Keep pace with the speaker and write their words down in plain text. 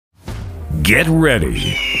Get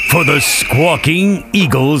ready for the Squawking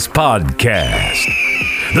Eagles podcast,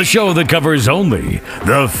 the show that covers only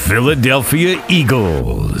the Philadelphia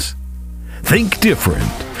Eagles. Think different.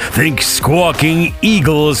 Think Squawking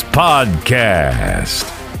Eagles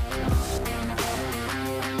podcast.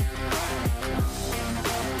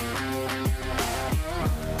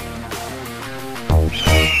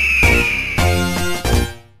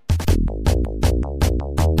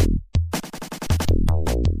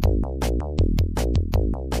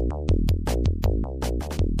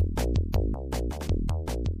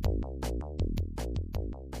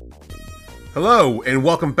 Hello, and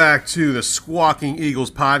welcome back to the Squawking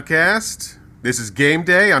Eagles podcast. This is game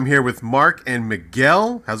day. I'm here with Mark and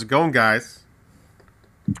Miguel. How's it going, guys?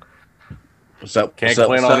 What's up? Can't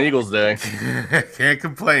complain on Eagles Day. Can't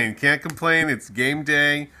complain. It's game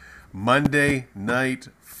day, Monday Night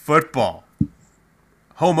Football.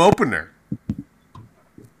 Home opener.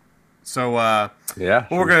 So, what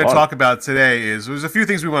we're going to talk about today is, there's a few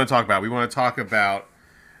things we want to talk about. We want to talk about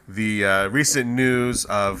the recent news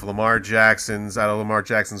of Lamar Jackson's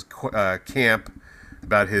camp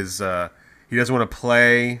about his he doesn't want to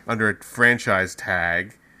play under a franchise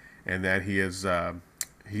tag, and that he's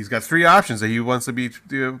got three options that he wants to be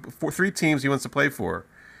three teams he wants to play for.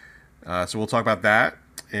 So we'll talk about that,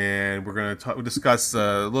 and we're going to discuss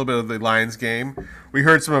a little bit of the Lions game. We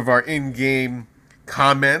heard some of our in-game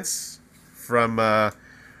comments from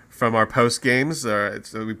our post games.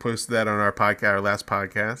 So we posted that on our podcast, our last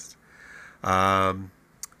podcast,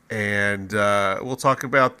 and we'll talk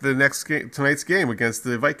about tonight's game against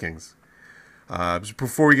the Vikings.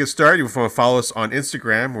 Before we get started, you want to follow us on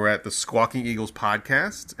Instagram. We're at the Squawking Eagles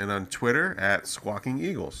podcast, and on Twitter at Squawking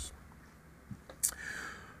Eagles.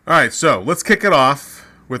 All right, so let's kick it off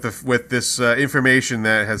with this information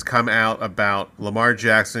that has come out about Lamar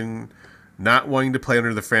Jackson not wanting to play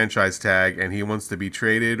under the franchise tag, and he wants to be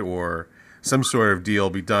traded, or some sort of deal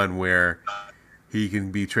be done where he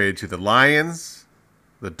can be traded to the Lions,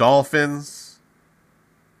 the Dolphins,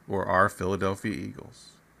 or our Philadelphia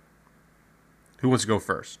Eagles. Who wants to go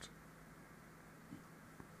first?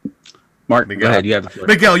 Mark, Miguel. go ahead. You have the floor.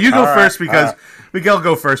 Miguel, you go first because Miguel,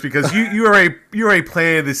 go first because you already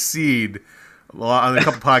planted the seed on a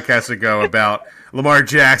couple podcasts ago about Lamar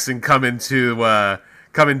Jackson coming to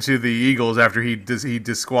the Eagles after he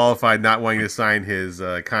disqualified not wanting to sign his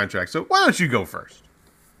contract. So why don't you go first?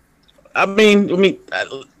 I mean,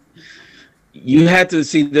 you had to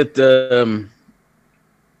see that the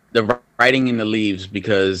writing in the leaves,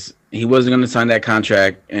 because he wasn't going to sign that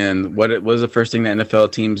contract. And what it was the first thing that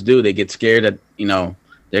NFL teams do? They get scared that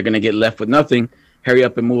they're going to get left with nothing. Hurry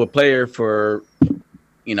up and move a player for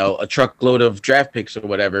a truckload of draft picks or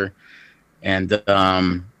whatever, and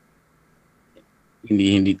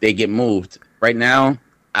they get moved. Right now,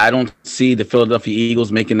 I don't see the Philadelphia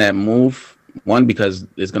Eagles making that move. One, because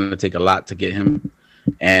it's going to take a lot to get him,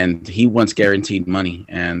 and he wants guaranteed money.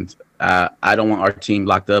 And I don't want our team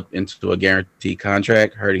locked up into a guaranteed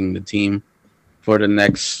contract, hurting the team for the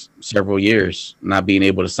next several years, not being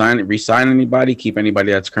able to re-sign anybody, keep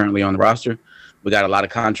anybody that's currently on the roster. We got a lot of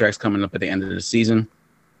contracts coming up at the end of the season,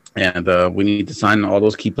 and we need to sign all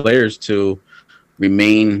those key players to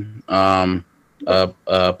remain a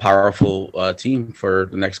powerful team for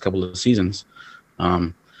the next couple of seasons.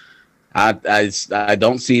 I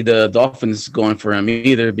don't see the Dolphins going for him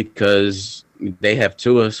either, because they have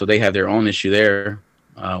Tua, so they have their own issue there,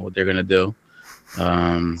 what they're going to do.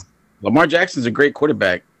 Lamar Jackson's a great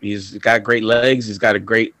quarterback. He's got great legs. He's got a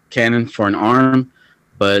great cannon for an arm,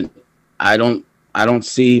 but I don't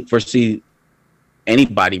foresee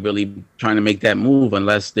anybody really trying to make that move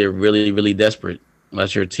unless they're really, really desperate.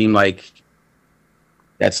 Unless you're a team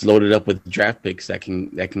that's loaded up with draft picks that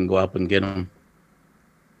can go up and get them.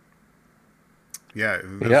 Yeah,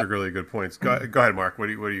 those are really good points. Go ahead, Mark. What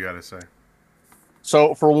do you got to say?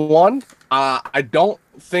 So, for one, I don't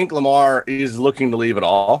think Lamar is looking to leave at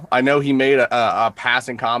all. I know he made a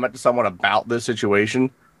passing comment to someone about this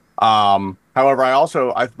situation. However,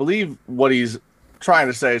 I believe what he's trying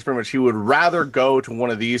to say is pretty much he would rather go to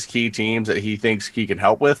one of these key teams that he thinks he can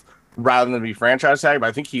help with rather than be franchise tag. But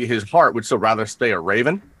I think his heart would still rather stay a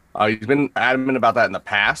Raven. He's been adamant about that in the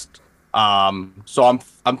past. So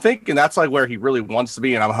I'm thinking that's where he really wants to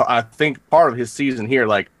be, and I think part of his season here,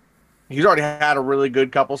 he's already had a really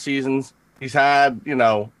good couple seasons. He's had,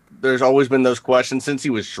 there's always been those questions since he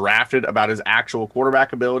was drafted about his actual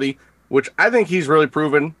quarterback ability, which I think he's really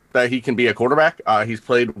proven that he can be a quarterback. He's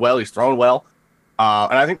played well, he's thrown well.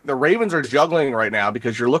 And I think the Ravens are juggling right now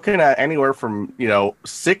because you're looking at anywhere from,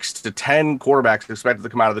 6 to 10 quarterbacks expected to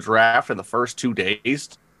come out of the draft in the first 2 days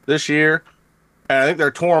this year. And I think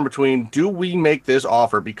they're torn between, do we make this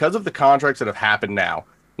offer because of the contracts that have happened now?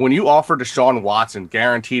 When you offer Deshaun Watson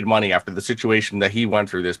guaranteed money after the situation that he went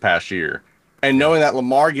through this past year, and knowing that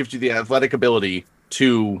Lamar gives you the athletic ability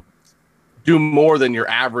to do more than your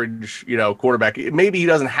average, quarterback. Maybe he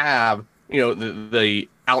doesn't have, the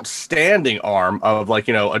outstanding arm of like,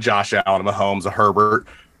 a Josh Allen, a Mahomes, a Herbert,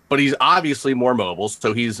 but he's obviously more mobile.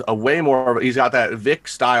 So he's he's got that Vic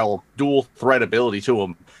style dual threat ability to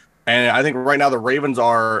him. And I think right now the Ravens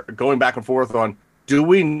are going back and forth on, do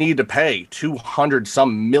we need to pay $200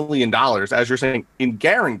 some million, as you're saying, in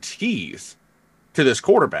guarantees to this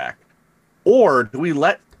quarterback? Or do we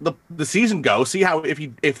let the season go, see how if he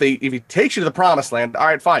takes you to the promised land, all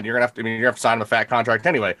right, fine, you're gonna have to sign him a fat contract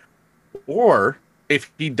anyway. Or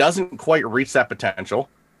if he doesn't quite reach that potential,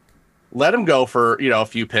 let him go for a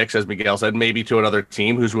few picks, as Miguel said, maybe to another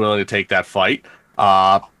team who's willing to take that fight.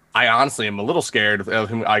 I honestly am a little scared of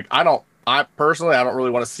him. I personally don't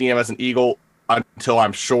really want to see him as an Eagle until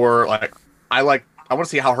I'm sure. I want to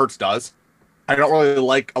see how Hurts does. I don't really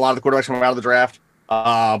like a lot of the quarterbacks coming out of the draft.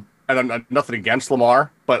 And I'm nothing against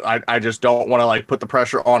Lamar, but I just don't want to put the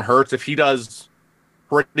pressure on Hurts. If he does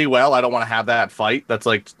pretty well, I don't want to have that fight. That's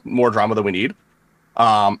more drama than we need.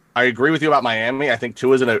 I agree with you about Miami. I think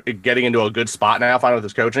Tua's getting into a good spot now, finally, with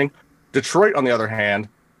his coaching. Detroit, on the other hand,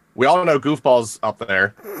 we all know goofballs up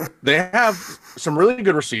there. They have some really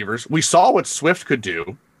good receivers. We saw what Swift could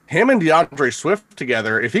do. Him and DeAndre Swift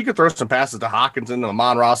together, if he could throw some passes to Hawkins and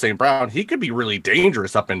Amon-Ra St. Brown, he could be really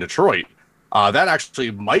dangerous up in Detroit. That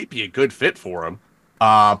actually might be a good fit for him.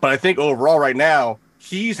 But I think overall right now,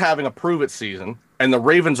 he's having a prove-it season, and the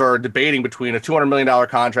Ravens are debating between a $200 million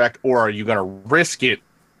contract or are you going to risk it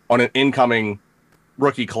on an incoming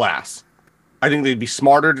rookie class. I think they'd be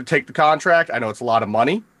smarter to take the contract. I know it's a lot of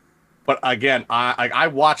money. But again, I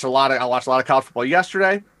watched a lot of college football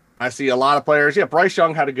yesterday. I see a lot of players. Yeah, Bryce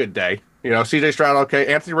Young had a good day. CJ Stroud,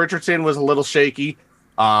 okay. Anthony Richardson was a little shaky.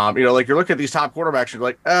 You're looking at these top quarterbacks, you're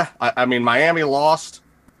like, Miami lost,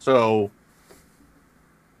 so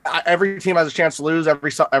every team has a chance to lose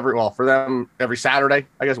every for them every Saturday.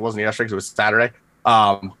 I guess it wasn't yesterday because it was Saturday.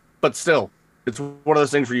 But still, it's one of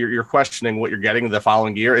those things where you're questioning what you're getting the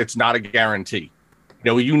following year. It's not a guarantee.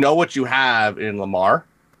 You know what you have in Lamar,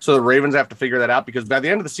 so the Ravens have to figure that out because by the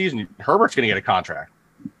end of the season, Herbert's going to get a contract,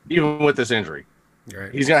 even with this injury.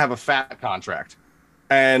 Right. He's going to have a fat contract,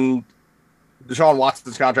 and Deshaun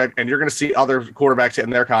Watson's contract, and you're going to see other quarterbacks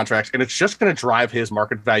getting their contracts, and it's just going to drive his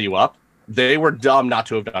market value up. They were dumb not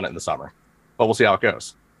to have done it in the summer, but we'll see how it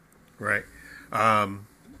goes. Right. Both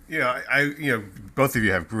of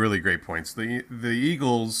you have really great points. The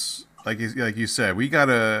Eagles, like you said, we got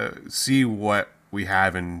to see what we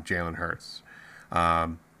have in Jalen Hurts.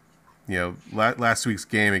 Last week's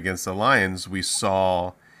game against the Lions, we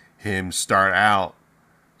saw him start out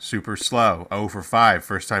super slow, 0 for 5,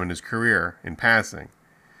 first time in his career in passing.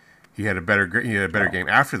 He had a better game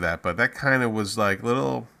after that, but that kind of was a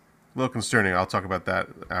little concerning. I'll talk about that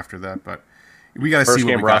after that, but we got to see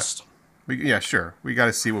what we got. Yeah, sure. We got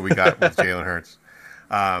to see what we got with Jalen Hurts.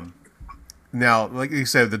 Now, like you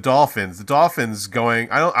said, the Dolphins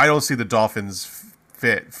going. I don't see the Dolphins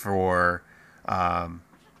fit for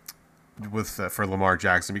Lamar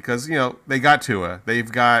Jackson because they got Tua.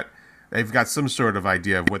 They've got some sort of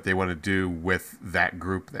idea of what they want to do with that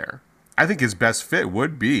group there. I think his best fit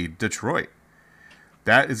would be Detroit.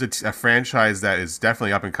 That is a franchise that is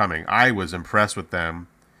definitely up and coming. I was impressed with them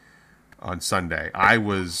on Sunday. I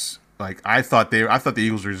thought the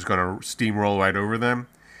Eagles were just going to steamroll right over them.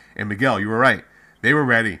 And Miguel, you were right. They were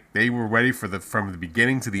ready. They were ready from the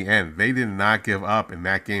beginning to the end. They did not give up in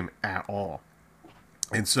that game at all.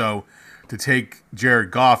 And so to take Jared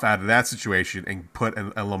Goff out of that situation and put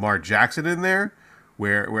a Lamar Jackson in there,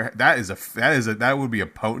 where that would be a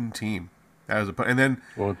potent team. And then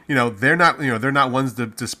they're not ones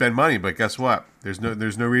to spend money, but guess what? There's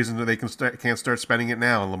no reason that they can't start spending it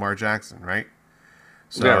now on Lamar Jackson, right?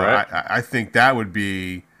 So yeah, right. I think that would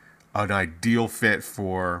be an ideal fit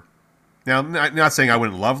for. Now, I'm not saying I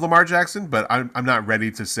wouldn't love Lamar Jackson, but I'm not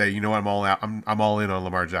ready to say I'm all out. I'm all in on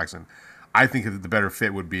Lamar Jackson. I think that the better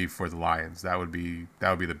fit would be for the Lions. That would be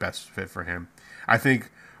the best fit for him. I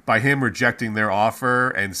think by him rejecting their offer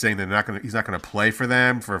and saying that he's not going to play for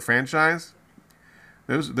them for a franchise.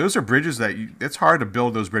 Those are bridges that it's hard to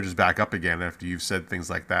build those bridges back up again after you've said things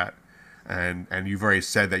like that, and you've already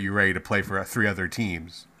said that you're ready to play for 3 other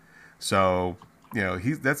teams. So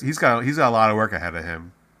he's got a lot of work ahead of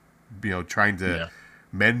him. Trying to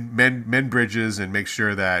mend bridges and make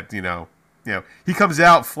sure that he comes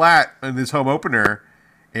out flat in his home opener,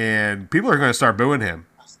 and people are going to start booing him.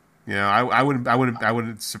 I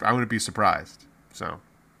wouldn't be surprised. So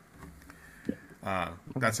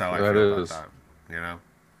that's how I That feel is. about that.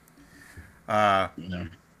 You know.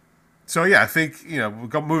 So yeah, I think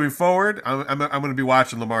moving forward, I'm going to be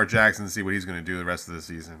watching Lamar Jackson to see what he's going to do the rest of the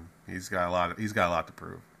season. He's got a lot to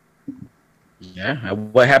prove. Yeah.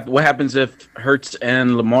 What happens if Hurts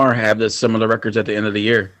and Lamar have the similar records at the end of the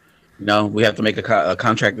year? We have to make a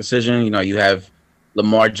contract decision. You have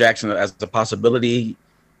Lamar Jackson as a possibility.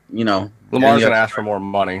 Lamar's going to ask for more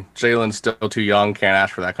money. Jalen's still too young, can't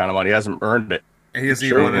ask for that kind of money. He hasn't earned it. And he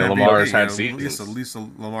hasn't even won an MVP. Lamar has had seasons. At least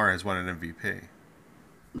Lamar has won an MVP.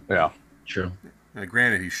 Yeah. True. Now,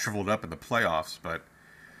 granted, he shriveled up in the playoffs, but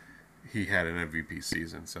he had an MVP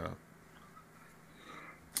season. So,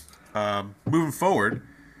 moving forward,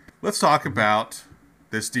 let's talk about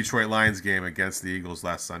this Detroit Lions game against the Eagles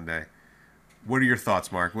last Sunday. What are your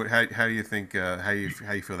thoughts, Mark? How do you think? How you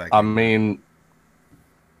feel that game? I mean,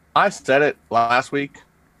 I said it last week,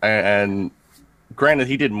 and granted,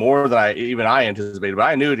 he did more than I anticipated. But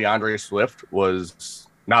I knew DeAndre Swift was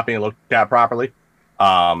not being looked at properly.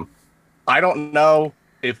 I don't know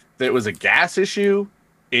if it was a gas issue,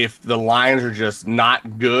 if the Lions are just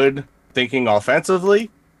not good thinking offensively,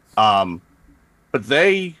 but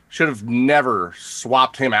they should have never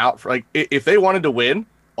swapped him out. If they wanted to win,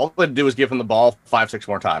 all they had to do was give him the ball 5-6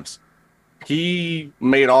 more times. He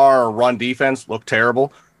made our run defense look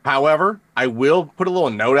terrible. However, I will put a little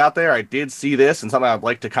note out there. I did see this and something I'd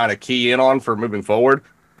like to kind of key in on for moving forward.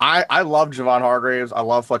 I love Javon Hargraves. I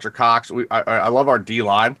love Fletcher Cox. I love our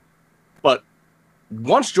D-line. But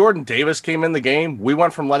once Jordan Davis came in the game, we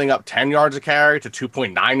went from letting up 10 yards a carry to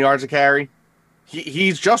 2.9 yards a carry.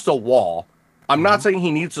 He's just a wall. I'm not saying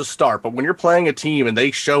he needs to start, but when you're playing a team and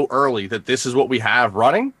they show early that this is what we have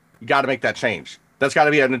running, you got to make that change. That's got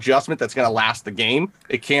to be an adjustment that's going to last the game.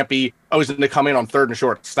 It can't be, he's going to come in on 3rd and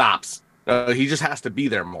short stops. He just has to be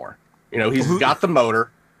there more. He's got the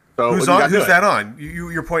motor. So who's that on?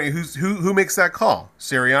 You're pointing. Who makes that call?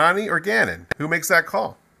 Sirianni or Gannon? Who makes that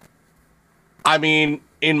call? I mean,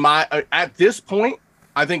 at this point,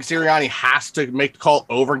 I think Sirianni has to make the call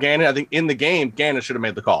over Gannon. I think in the game, Gannon should have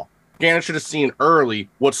made the call. Gannon should have seen early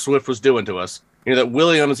what Swift was doing to us. That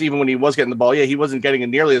Williams, even when he was getting the ball, he wasn't getting it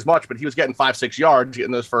nearly as much, but he was getting 5-6 yards,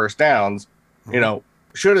 getting those first downs.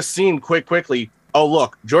 Should have seen quickly, oh,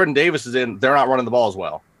 look, Jordan Davis is in. They're not running the ball as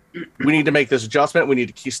well. We need to make this adjustment. We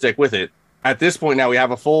need to stick with it. At this point now, we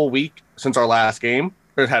have a full week since our last game.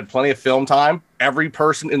 We've had plenty of film time. Every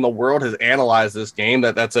person in the world has analyzed this game.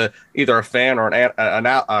 That's either a fan or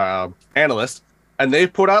an analyst, and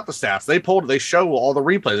they've put out the stats. They show all the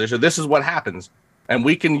replays. They show this is what happens, and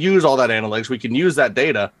we can use all that analytics. We can use that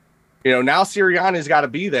data. Now Sirianni's got to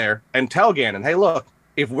be there and tell Gannon, hey, look,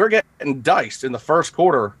 if we're getting diced in the first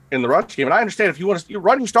quarter in the rush game, and I understand if you want to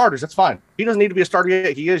run your starters, that's fine. He doesn't need to be a starter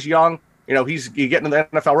yet. He is young. He's getting in the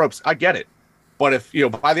NFL ropes. I get it. But if,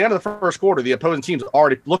 by the end of the first quarter, the opposing team's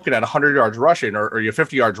already looking at 100 yards rushing or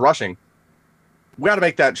 50 yards rushing, we got to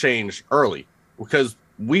make that change early because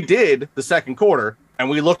we did the second quarter and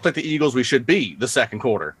we looked like the Eagles we should be the second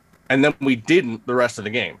quarter. And then we didn't the rest of the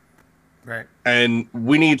game. Right. And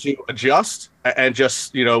we need to adjust and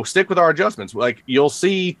just, stick with our adjustments. Like you'll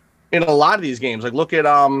see in a lot of these games, like look at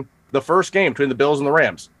the first game between the Bills and the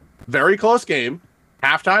Rams. Very close game.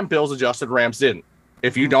 Halftime, Bills adjusted, Rams didn't.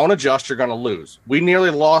 If you don't adjust, you're going to lose. We nearly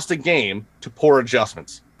lost a game to poor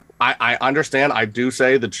adjustments. I understand. I do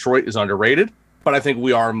say Detroit is underrated, but I think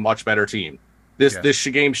we are a much better team. This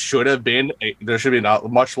game should have been there should be a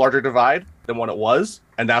much larger divide than what it was,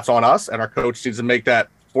 and that's on us. And our coach needs to make that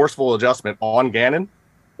forceful adjustment on Gannon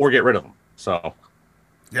or get rid of him. So,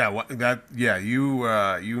 you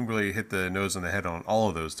really hit the nose on the head on all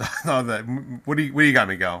of those. What do you got,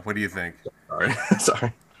 Miguel? What do you think?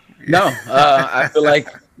 Sorry. No, I feel like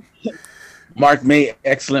Mark made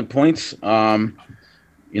excellent points. Going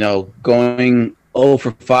 0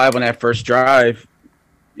 for 5 on that first drive,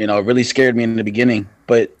 really scared me in the beginning.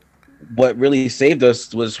 But what really saved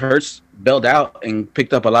us was Hurts bailed out and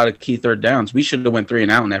picked up a lot of key third downs. We should have went 3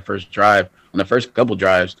 and out on that first drive, on the first couple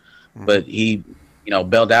drives. But he,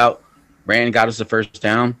 bailed out, ran, got us the first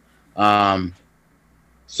down.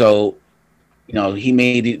 He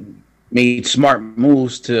made smart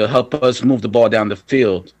moves to help us move the ball down the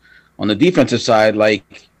field. On the defensive side, like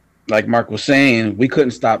Mark was saying, we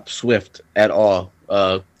couldn't stop Swift at all.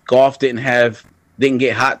 Goff didn't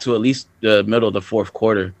get hot to at least the middle of the fourth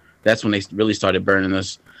quarter. That's when they really started burning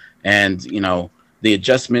us. And, the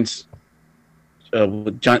adjustments,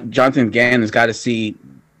 Jonathan Gannon's got to see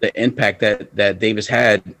the impact that Davis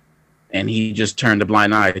had, and he just turned a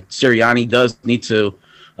blind eye. Sirianni does need to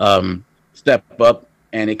step up.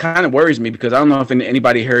 And it kind of worries me because I don't know if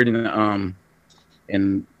anybody heard in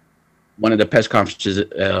in one of the press conferences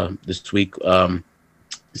this week,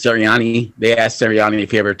 Sirianni, they asked Sirianni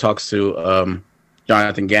if he ever talks to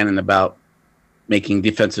Jonathan Gannon about making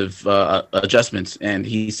defensive adjustments. And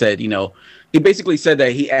he said, he basically said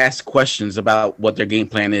that he asked questions about what their game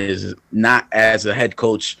plan is, not as a head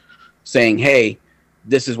coach saying, hey,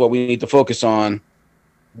 this is what we need to focus on.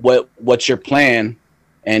 What's your plan?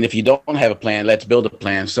 And if you don't have a plan, let's build a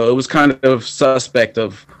plan. So it was kind of suspect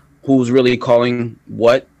of who's really calling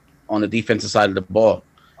what on the defensive side of the ball.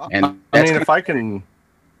 And if I can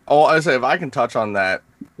touch on that,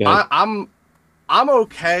 I'm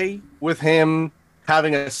okay with him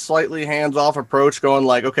having a slightly hands-off approach, going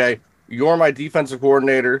like, okay, you're my defensive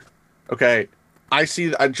coordinator. Okay, I'm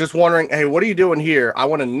just wondering, hey, what are you doing here? I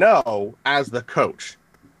want to know as the coach.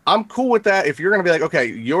 I'm cool with that. If you're going to be like, okay,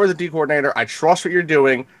 you're the D coordinator, I trust what you're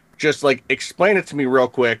doing, just like explain it to me real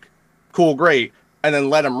quick. Cool, great. And then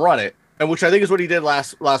let him run it. And which I think is what he did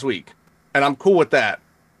last week. And I'm cool with that.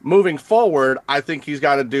 Moving forward, I think he's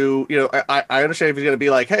got to do, I understand if he's going to be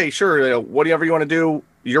like, hey, sure, whatever you want to do,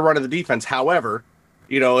 you're running the defense. However,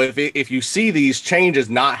 if you see these changes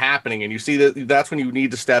not happening and you see that's when you need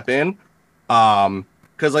to step in.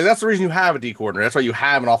 Because that's the reason you have a D coordinator. That's why you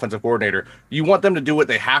have an offensive coordinator. You want them to do what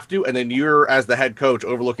they have to, and then you're, as the head coach,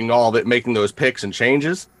 overlooking all of it, making those picks and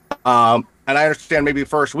changes. And I understand maybe the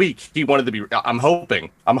first week he wanted to be. I'm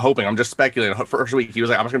hoping. I'm just speculating. First week he was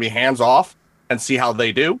like, I'm just gonna be hands off and see how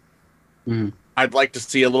they do. Mm-hmm. I'd like to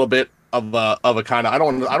see a little bit of a kind of. I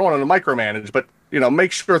don't want to micromanage, but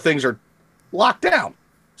make sure things are locked down.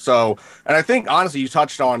 So, and I think honestly, you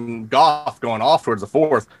touched on Goff going off towards the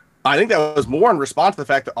fourth. I think that was more in response to the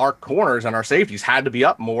fact that our corners and our safeties had to be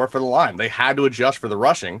up more for the line. They had to adjust for the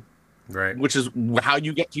rushing, right? Which is how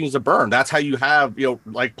you get teams to burn. That's how you have,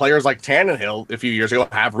 like players like Tannehill a few years ago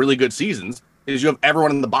have really good seasons. Is you have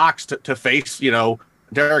everyone in the box to face,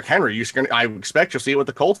 Derrick Henry. I expect you'll see it with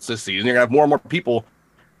the Colts this season. You're gonna have more and more people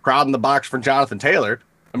crowding the box for Jonathan Taylor.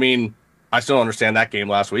 I mean, I still don't understand that game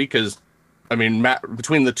last week because, between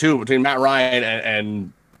Matt Ryan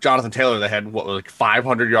and Jonathan Taylor, they had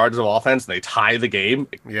 500 yards of offense, and they tie the game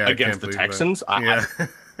against the Texans.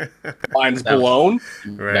 Mine's blown.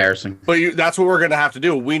 Embarrassing. But that's what we're going to have to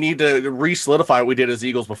do. We need to re-solidify what we did as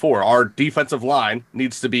Eagles before. Our defensive line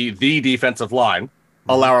needs to be the defensive line.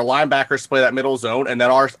 Allow our linebackers to play that middle zone, and then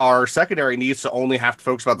our secondary needs to only have to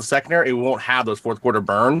focus about the secondary, and we won't have those fourth quarter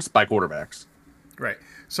burns by quarterbacks. Right.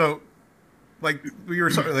 So, like we were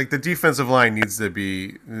talking, like the defensive line needs to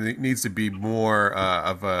be more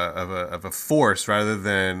of a force rather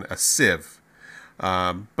than a sieve.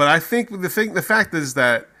 But I think the fact is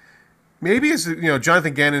that maybe it's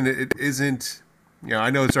Jonathan Gannon. It isn't.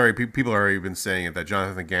 I know it's already people have already been saying it that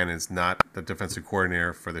Jonathan Gannon is not the defensive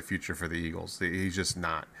coordinator for the future for the Eagles. He's just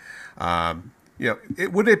not.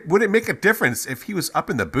 Would it make a difference if he was up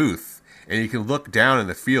in the booth and you can look down in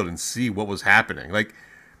the field and see what was happening? Like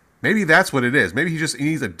maybe that's what it is. Maybe he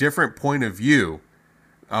needs a different point of view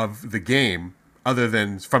of the game other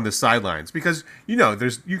than from the sidelines, because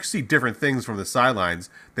you see different things from the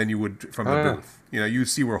sidelines than you would from the booth. You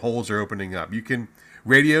see where holes are opening up. You can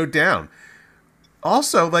radio down.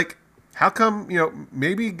 Also, like, how come,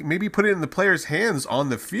 maybe put it in the players' hands on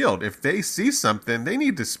the field. If they see something, they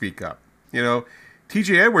need to speak up.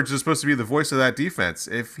 TJ Edwards is supposed to be the voice of that defense.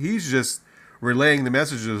 If he's just relaying the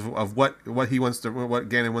messages of what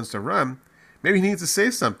Gannon wants to run, maybe he needs to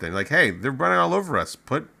say something like, hey, they're running all over us.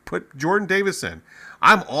 Put Jordan Davis in.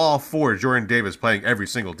 I'm all for Jordan Davis playing every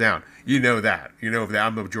single down. You know that.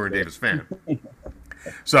 I'm a Jordan Davis fan.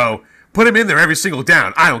 So put him in there every single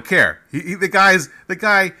down. I don't care. The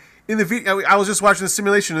guy in the video. I was just watching the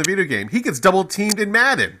simulation of the video game. He gets double teamed in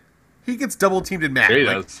Madden. He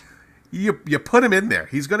does. You put him in there.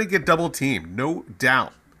 He's going to get double teamed, no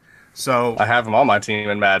doubt. So I have him on my team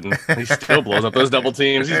in Madden. He still blows up those double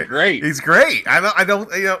teams. He's great. He's great. I don't.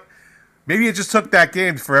 Maybe it just took that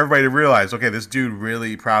game for everybody to realize, okay, this dude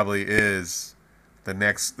really probably is the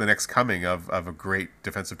next coming of a great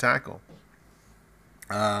defensive tackle.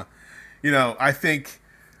 I think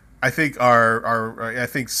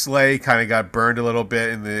Slay kind of got burned a little bit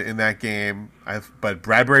in that game. But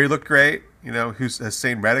Bradbury looked great.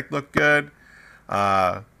 Hussein Reddick looked good.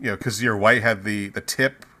 Kazir White had the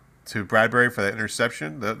tip to Bradbury for that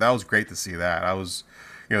interception. That was great to see that. I was,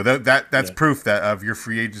 that's proof that of your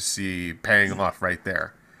free agency paying off right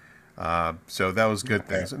there. So that was good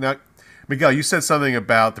things. Now, Miguel, you said something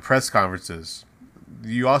about the press conferences.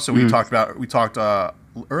 You also we talked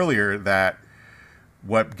earlier that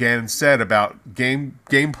what Gannon said about game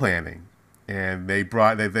planning, and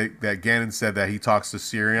that Gannon said that he talks to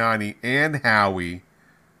Sirianni and Howie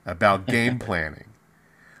about game planning.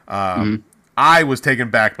 I was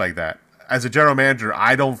taken back by that. As a general manager,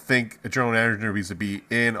 I don't think a general manager needs to be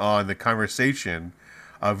in on the conversation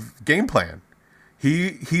of game plan.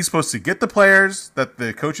 He's supposed to get the players that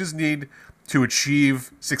the coaches need to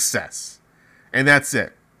achieve success, and that's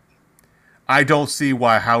it. I don't see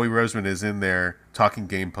why Howie Roseman is in there talking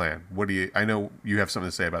game plan. I know you have something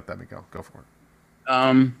to say about that, Miguel. Go for it.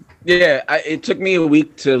 It took me a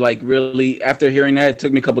week to really, after hearing that, it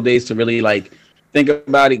took me a couple of days to really think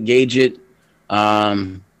about it, gauge it. At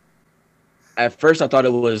first I thought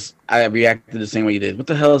I reacted the same way you did. What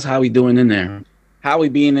the hell is Howie doing in there? Howie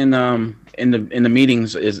being in the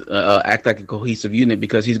meetings is act like a cohesive unit,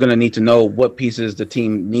 because he's going to need to know what pieces the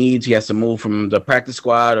team needs. He has to move from the practice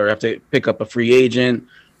squad or have to pick up a free agent,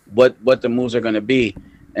 what the moves are going to be.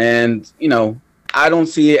 And, I don't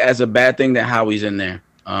see it as a bad thing that Howie's in there.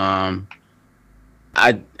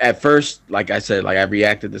 At first, like I said, I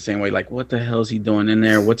reacted the same way. What the hell is he doing in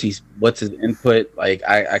there? What's his input?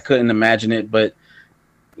 I couldn't imagine it, but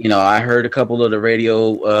I heard a couple of the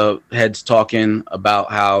radio heads talking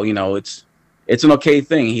about how it's an okay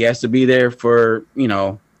thing. He has to be there for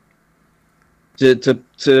to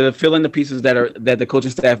fill in the pieces that the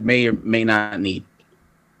coaching staff may or may not need,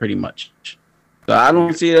 pretty much. So I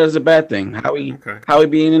don't see it as a bad thing. Howie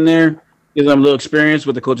being in there gives them a little experience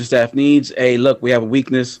what the coaching staff needs. Hey, look, we have a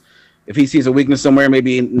weakness. If he sees a weakness somewhere,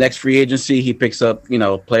 maybe next free agency he picks up,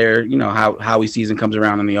 player. How Howie season comes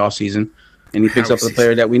around in the off season, and he picks up the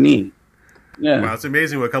player that we need. Yeah. Wow, it's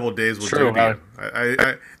amazing what a couple of days will do to you.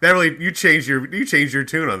 That really you changed your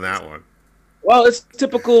tune on that one. Well, it's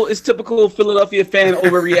typical Philadelphia fan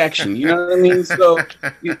overreaction. You know what I mean? So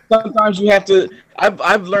sometimes you have to.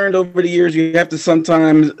 I've learned over the years you have to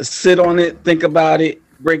sometimes sit on it, think about it,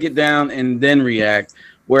 break it down, and then react.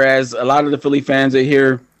 Whereas a lot of the Philly fans, they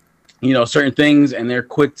hear, certain things and they're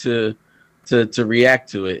quick to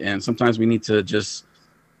react to it. And sometimes we need to just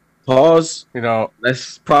pause.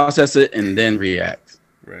 Let's process it and then react.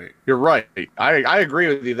 Right. You're right. I agree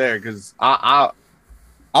with you there, because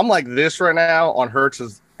I'm like this right now on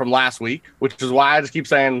Hurts from last week, which is why I just keep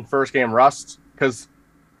saying first game rust, because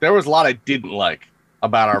there was a lot I didn't like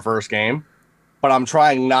about our first game, but I'm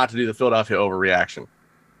trying not to do the Philadelphia overreaction,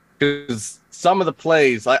 because some of the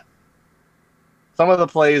plays that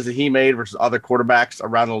he made versus other quarterbacks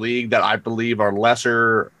around the league that I believe are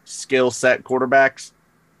lesser skill set quarterbacks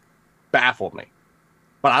baffled me.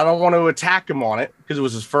 But I don't want to attack him on it, because it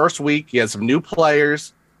was his first week. He had some new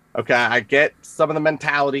players. Okay, I get some of the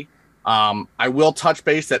mentality. I will touch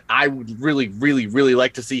base that I would really, really, really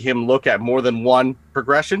like to see him look at more than one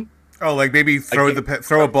progression. Oh, maybe throw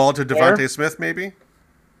a ball to Devontae Smith, maybe,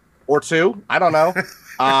 or two. I don't know. He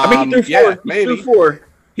threw 4. He threw 4.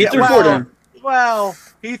 He threw 4. Well,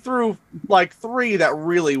 he threw 3 that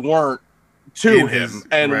really weren't to him,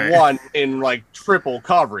 and right. 1 in triple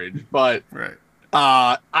coverage. But right.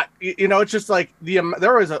 It's just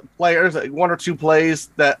there was there's 1 or 2 plays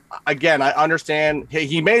that, again, I understand. Hey,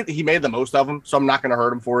 he made the most of them, so I'm not going to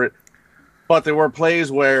hurt him for it. But there were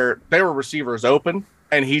plays where there were receivers open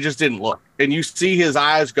and he just didn't look, and you see his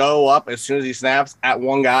eyes go up as soon as he snaps at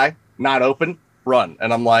one guy not open, run.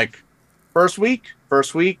 And I'm like, first week,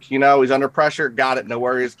 he's under pressure, got it, no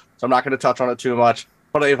worries. So I'm not going to touch on it too much.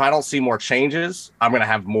 But if I don't see more changes, I'm going to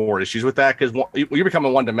have more issues with that, because you're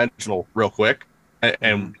becoming one-dimensional real quick.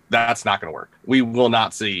 And that's not going to work. We will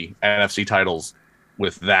not see NFC titles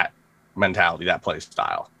with that mentality, that play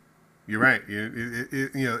style. You're right.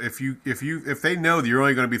 If they know that you're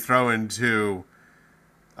only going to be throwing to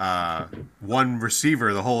one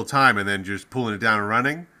receiver the whole time and then just pulling it down and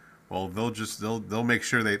running, well, they'll make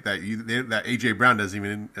sure that AJ Brown doesn't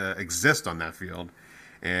even exist on that field,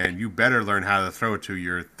 and you better learn how to throw it to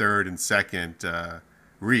your third and second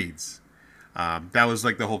reads. That was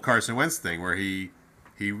like the whole Carson Wentz thing, where he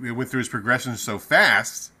went through his progressions so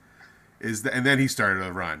fast, and then he started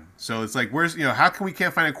to run. So it's how come we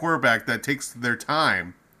can't find a quarterback that takes their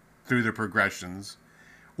time through their progressions,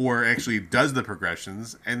 or actually does the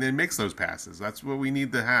progressions and then makes those passes? That's what we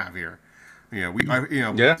need to have here.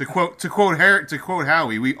 To quote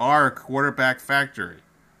Howie, we are a quarterback factory.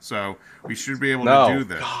 So we should be able to do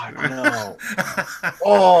this. God, no.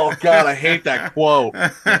 Oh God, I hate that quote.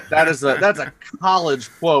 That's a college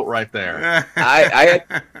quote right there. I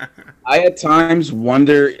at times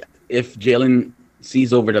wonder if Jalen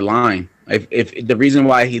sees over the line. If the reason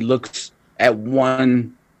why he looks at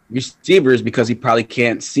one receiver is because he probably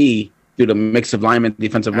can't see through the mix of linemen,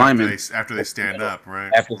 defensive linemen. After they stand up,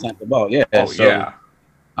 right? After they snap the ball, yeah. Yeah.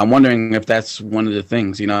 I'm wondering if that's one of the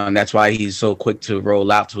things, and that's why he's so quick to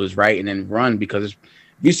roll out to his right and then run, because if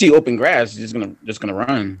you see open grass, he's just gonna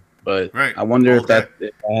run. but Right. I wonder if Okay.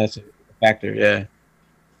 that has a factor. Yeah.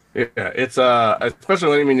 Yeah, it's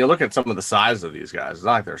especially when you look at some of the size of these guys. It's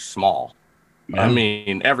not like they're small. I Yeah.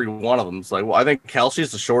 mean, every one of them's like. Well, I think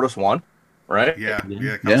Kelsey's the shortest one, right? Yeah. Yeah.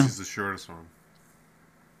 Yeah. Kelsey's the shortest one.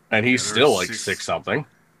 And he's there still were like six something.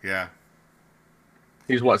 Yeah.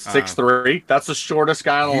 He's what 6'3"? That's the shortest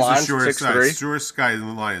guy on the He's line. the shortest guy. 6'3". Shortest guy in the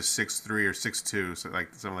line is 6'3" or 6'2", so like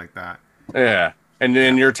something like that. Yeah, and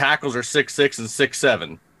then your tackles are 6'6" and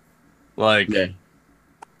 6'7". Like, Yeah.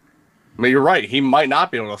 I mean, you're right. He might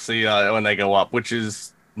not be able to see when they go up, which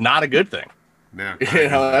is not a good thing. No, You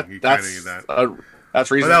know, that's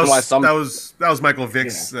reason But why some that was Michael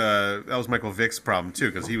Vick's that was Michael Vick's problem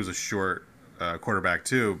too, because he was a short quarterback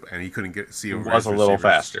too, and he couldn't see over. was his a little receivers.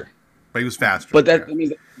 faster. But he was faster. But yeah. I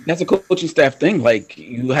mean, that's a coaching staff thing. Like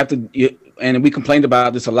you have to, and we complained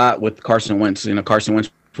about this a lot with Carson Wentz. You know, Carson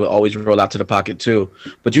Wentz will always roll out to the pocket too,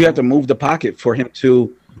 but you have to move the pocket for him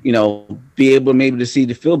to, you know, be able maybe to see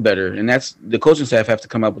the field better. And that's the coaching staff have to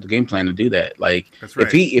come up with a game plan to do that. Like That's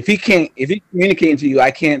right. if he communicating to you,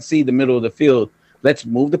 I can't see the middle of the field. Let's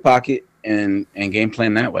move the pocket and game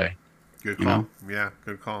plan that way. Good You call. know? Yeah,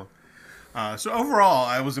 good call. So overall,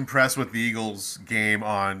 I was impressed with the Eagles' game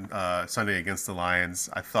on Sunday against the Lions.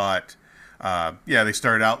 I thought, they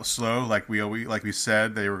started out slow, like we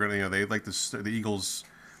said they were going to. You know, they like the Eagles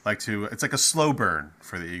like to. It's like a slow burn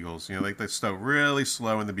for the Eagles. You know, like they start really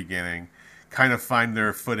slow in the beginning, kind of find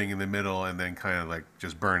their footing in the middle, and then kind of like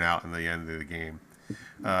just burn out in the end of the game.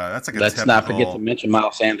 That's like a Let's typical, not forget to mention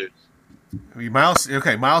Miles Sanders.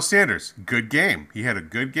 Miles Sanders, good game. He had a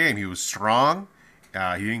good game. He was strong. He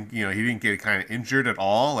didn't get kind of injured at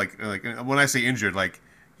all. Like when I say injured, like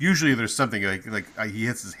usually there's something like he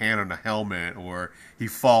hits his hand on a helmet or he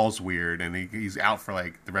falls weird and he's out for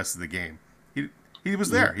like the rest of the game. He was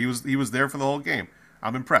there. He was there for the whole game.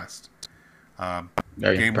 I'm impressed.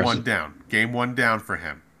 Game one down for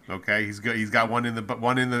him. Okay, he's got one in the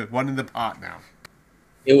pot now.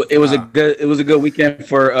 It was a good weekend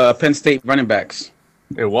for Penn State running backs.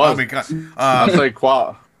 It was. Oh my god. I'd say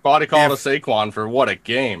quality call to Saquon for what a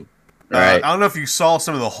game. Right. I don't know if you saw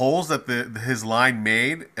some of the holes that his line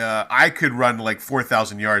made. I could run like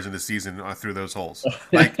 4,000 yards in the season through those holes.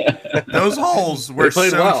 Like those holes were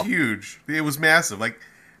so well. huge. It was massive. Like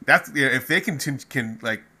that's if they can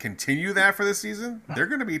continue that for this season, they're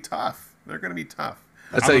going to be tough. They're going to be tough.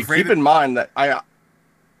 I'd say keep in mind that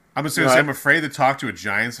I'm afraid to talk to a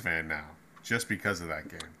Giants fan now just because of that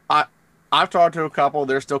game. I've talked to a couple.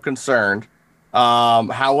 They're still concerned.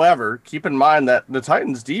 However, keep in mind that the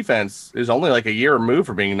Titans defense is only like a year removed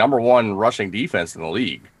from being number one rushing defense in the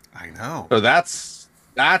league. I know. So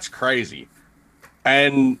that's crazy.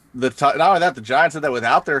 And not only that, the Giants said that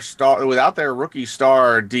without their rookie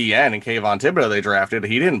star DN and Kayvon Thibodeau they drafted,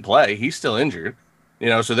 he didn't play. He's still injured. You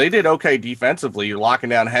know, so they did okay defensively, locking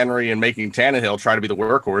down Henry and making Tannehill try to be the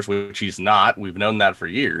workhorse, which he's not. We've known that for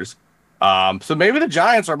years. So maybe the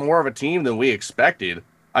Giants are more of a team than we expected.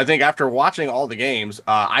 I think after watching all the games,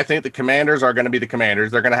 I think the Commanders are going to be the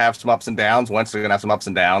Commanders. They're going to have some ups and downs. Wentz is going to have some ups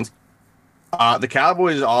and downs. The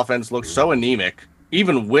Cowboys' offense looked so anemic,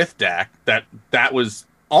 even with Dak, that was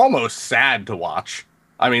almost sad to watch.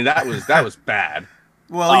 I mean, that was bad.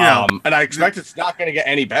 Well, you know, and I expect it's not going to get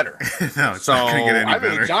any better. No, it's not going to get any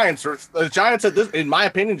better. The Giants at this, in my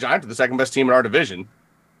opinion, Giants are the second best team in our division.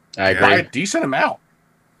 I agree. By a decent amount.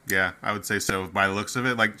 Yeah, I would say so by the looks of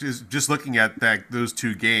it. Like just looking at those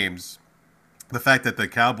two games, the fact that the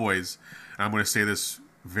Cowboys, and I'm going to say this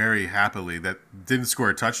very happily, that didn't score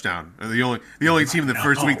a touchdown. The only team in the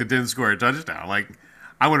first week that didn't score a touchdown. Like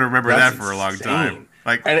I want to remember that for a long time.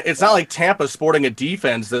 Like, and it's not like Tampa sporting a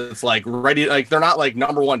defense that's like ready. Like they're not like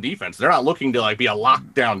number one defense. They're not looking to like be a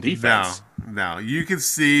lockdown defense. No. You can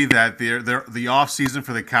see that the off season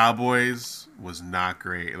for the Cowboys was not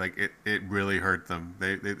great. Like it really hurt them.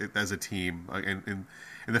 They as a team, and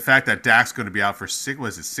the fact that Dak's going to be out for 6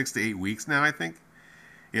 to 8 weeks now. I think.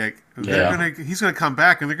 He's going to come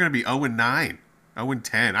back and they're going to be 0-9,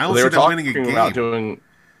 0-10. I don't see them winning a game. About doing.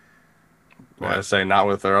 Well, I say not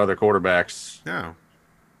with their other quarterbacks. No.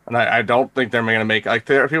 And I don't think they're going to make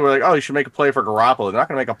people are like, oh, you should make a play for Garoppolo. They're not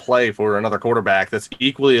going to make a play for another quarterback that's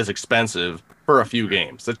equally as expensive for a few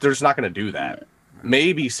games. They're just not going to do that.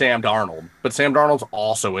 Maybe Sam Darnold, but Sam Darnold's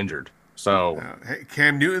also injured. So hey,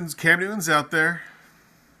 Cam Newton's out there.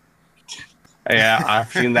 Yeah,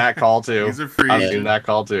 I've seen that call too. He's a free I've agent. seen that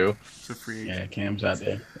call too. He's a free agent. Yeah, Cam's out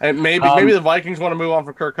there. And maybe the Vikings want to move on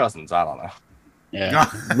from Kirk Cousins. I don't know.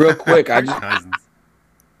 Yeah. Real quick, I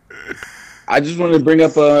just wanted to bring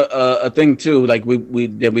up a thing too, like we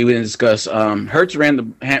didn't discuss. Hurts ran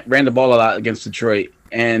the ball a lot against Detroit,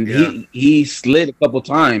 and he slid a couple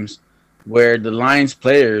times where the Lions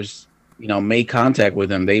players, made contact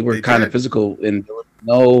with him. They were kind of physical, and there was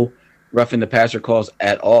no roughing the passer calls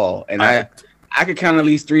at all. And I could count at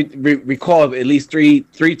least recall at least three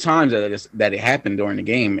times that it happened during the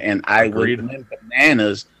game, and I went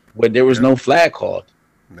bananas where there was no flag called.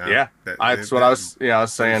 No, that's what I was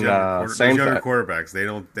saying. Same younger quarterbacks. They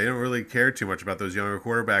don't really care too much about those younger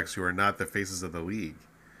quarterbacks who are not the faces of the league.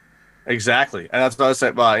 Exactly, and that's what I was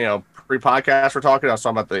saying. Pre-podcast we're talking. I was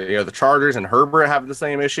talking about the Chargers and Herbert having the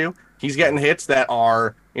same issue. He's getting hits that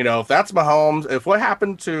are if that's Mahomes. If what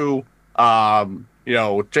happened to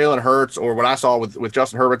Jalen Hurts or what I saw with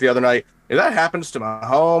Justin Herbert the other night, if that happens to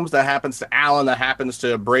Mahomes, that happens to Allen, that happens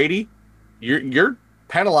to Brady, you're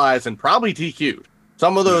penalized and probably DQ'd.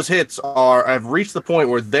 Some of those hits have reached the point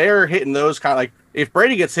where they're hitting those kind of like, if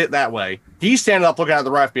Brady gets hit that way, he's standing up looking at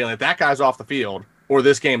the ref being like, that guy's off the field or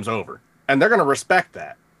this game's over. And they're going to respect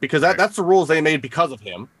that because that's the rules they made because of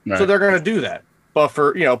him. Right. So they're going to do that. But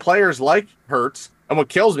for, players like Hurts, and what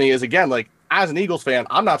kills me is, again, like as an Eagles fan,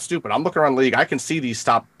 I'm not stupid. I'm looking around the league. I can see these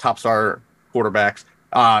top star quarterbacks.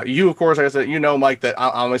 You, of course, like I said, Mike, that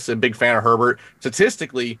I'm a big fan of Herbert.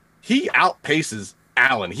 Statistically, he outpaces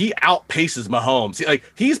Allen. He outpaces Mahomes.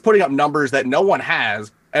 He's putting up numbers that no one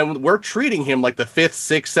has, and we're treating him like the 5th,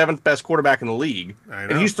 6th, 7th best quarterback in the league.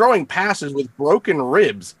 And he's throwing passes with broken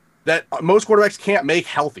ribs that most quarterbacks can't make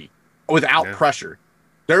healthy without pressure.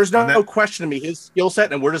 There's no question to me his skill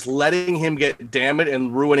set, and we're just letting him get damaged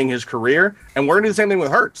and ruining his career. And we're going to do the same thing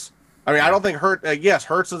with Hurts. I mean, I don't think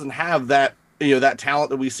Hurts doesn't have that that talent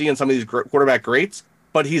that we see in some of these quarterback greats,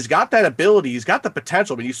 but he's got that ability. He's got the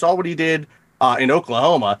potential. I mean, you saw what he did in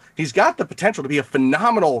Oklahoma. He's got the potential to be a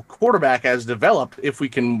phenomenal quarterback as developed if we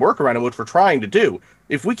can work around it, which we're trying to do.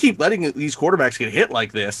 If we keep letting these quarterbacks get hit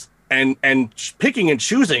like this and picking and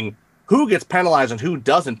choosing who gets penalized and who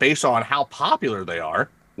doesn't based on how popular they are,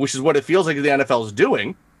 which is what it feels like the NFL is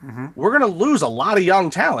doing, we're going to lose a lot of young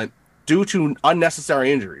talent due to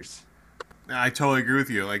unnecessary injuries. I totally agree with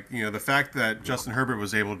you. Like, the fact that Justin Herbert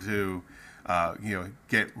was able to,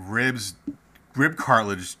 get rib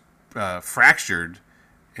cartilage fractured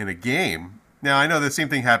in a game. Now, I know the same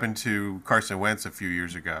thing happened to Carson Wentz a few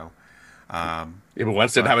years ago. But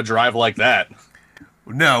Wentz didn't have a drive like that.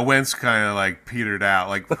 No, Wentz kind of like petered out.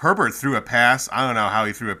 Like Herbert threw a pass. I don't know how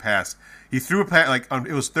he threw a pass. He threw a pass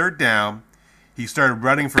it was 3rd down. He started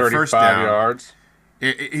running for first down. 35 yards.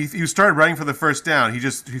 He started running for the first down. He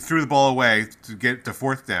threw the ball away to get to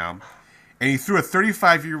 4th down, and he threw a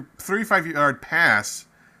 35-yard pass,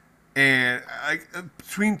 and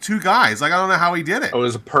between two guys. Like I don't know how he did it. It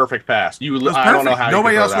was a perfect pass. I don't know how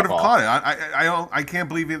nobody else would have caught it. I can't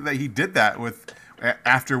believe that he did that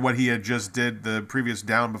after what he had just did the previous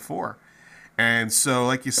down before, and so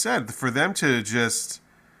like you said, for them to just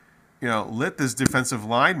let this defensive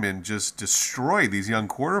lineman just destroy these young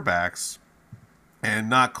quarterbacks and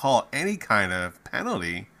not call any kind of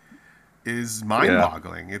penalty is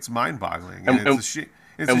mind-boggling. Yeah. It's mind-boggling. And it's a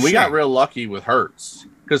shame. We got real lucky with Hurts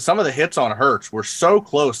because some of the hits on Hurts were so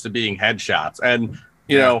close to being headshots. And,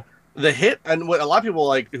 the hit, and what a lot of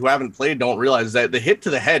people who haven't played don't realize is that the hit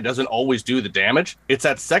to the head doesn't always do the damage. It's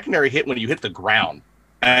that secondary hit when you hit the ground.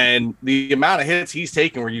 And the amount of hits he's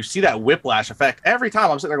taking where you see that whiplash effect every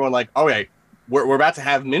time. I'm sitting there going okay, we're about to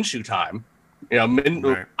have Minshew time.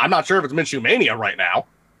 Right. I'm not sure if it's Minshew mania right now,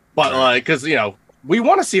 but because we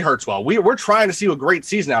want to see Hurts well. We're trying to see a great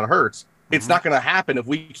season out of Hurts. It's not going to happen if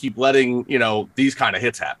we keep letting these kind of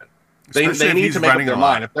hits happen. They need to make up their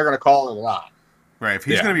mind if they're going to call it or not. Right. If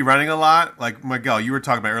he's going to be running a lot, like Miguel, you were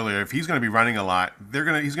talking about earlier, if he's going to be running a lot,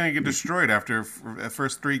 he's going to get destroyed after the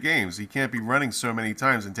first 3 games. He can't be running so many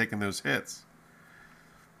times and taking those hits.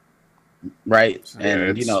 Right. So,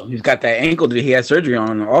 and he's got that ankle that he had surgery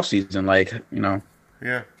on in the offseason,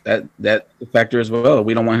 that factor as well.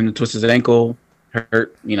 We don't want him to twist his ankle,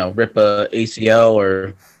 hurt, rip a ACL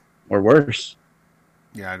or worse.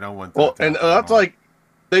 Yeah, I don't want that. Well, and that's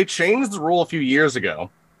they changed the rule a few years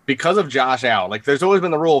ago because of Josh Allen. There's always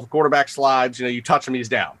been the rule of quarterback slides, you touch him, he's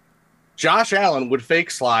down. Josh Allen would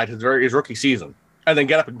fake slide his rookie season and then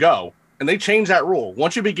get up and go. And they changed that rule.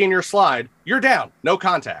 Once you begin your slide, you're down, no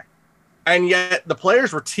contact. And yet the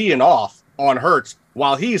players were teeing off on Hurts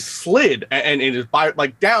while he's slid and it is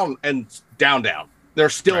down and down. They're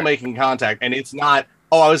still making contact, and it's not,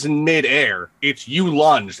 I was in midair. It's you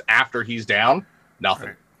lunged after he's down.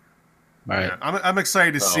 Nothing. Right. Yeah, I'm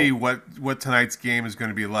excited to see what tonight's game is going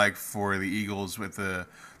to be like for the Eagles with the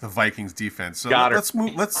Vikings defense. So let's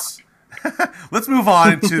move. Let's move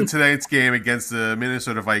on to tonight's game against the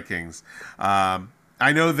Minnesota Vikings.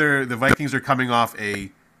 I know the Vikings are coming off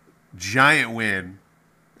a giant win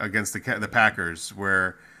against the Packers,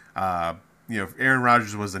 where Aaron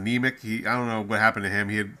Rodgers was anemic. I don't know what happened to him.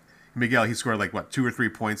 He scored like what 2 or 3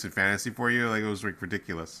 points in fantasy for you. Like it was like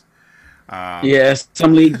ridiculous. Yes,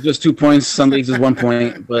 some leagues just 2 points, some leagues is 1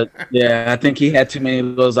 point. But yeah, I think he had too many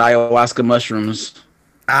of those ayahuasca mushrooms.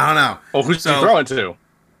 I don't know. Well, who's he throwing to?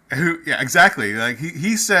 Yeah, exactly. Like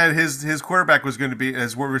he said his quarterback was going to be,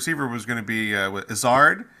 his receiver was going to be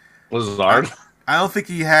Izzard. Lazard? I don't think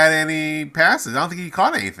he had any passes. I don't think he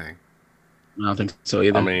caught anything. I don't think so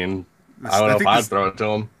either. I mean, I don't know if I'd throw it to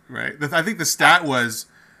him. Right. I think the stat was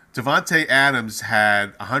Devontae Adams had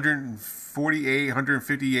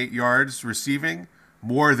 158 yards receiving,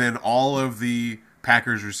 more than all of the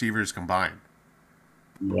Packers receivers combined.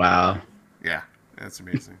 Wow. Yeah, that's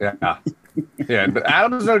amazing. Yeah. Yeah, but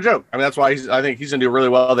Adams is no joke. I mean, that's why I think he's going to do really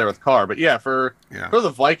well there with Carr. But yeah, for the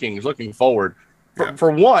Vikings, looking forward,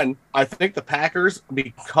 for one, I think the Packers,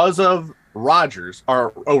 because of Rodgers,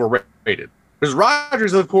 are overrated. Because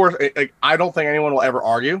Rodgers, of course, I don't think anyone will ever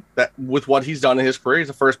argue that with what he's done in his career, he's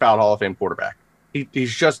a first ballot Hall of Fame quarterback.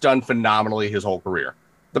 He's just done phenomenally his whole career.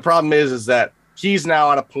 The problem is that he's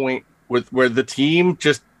now at a point where the team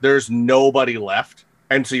there's nobody left.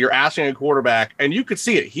 And so you're asking a quarterback, and you could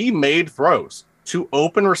see it. He made throws to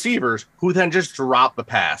open receivers who then just dropped the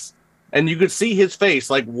pass. And you could see his face,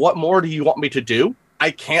 like, what more do you want me to do?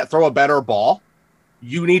 I can't throw a better ball.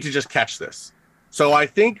 You need to just catch this. So I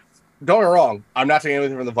think, don't get me wrong, I'm not taking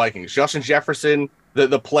anything from the Vikings. Justin Jefferson,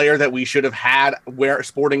 the player that we should have had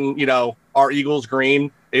sporting, our Eagles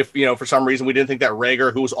green, if, for some reason we didn't think that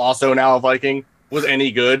Rager, who's also now a Viking, was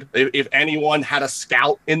any good. If anyone had a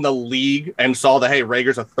scout in the league and saw that, hey,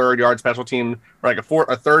 Rager's a third-yard special team, or like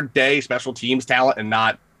a third-day special teams talent and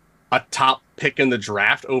not a top pick in the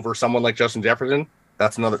draft over someone like Justin Jefferson,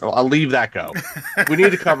 that's another. I'll leave that go. We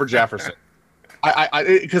need to cover Jefferson.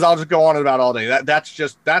 Because I'll just go on about all day. That's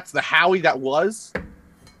the Howie that was.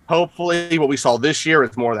 Hopefully, what we saw this year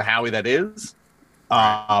is more the Howie that is.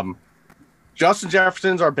 Justin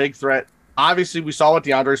Jefferson's our big threat. Obviously, we saw what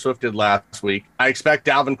DeAndre Swift did last week. I expect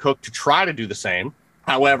Dalvin Cook to try to do the same.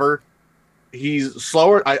 However, he's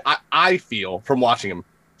slower. I feel from watching him,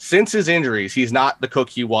 since his injuries, he's not the Cook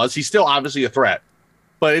he was. He's still obviously a threat,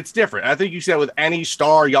 but it's different. I think you see that with any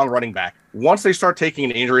star young running back. Once they start taking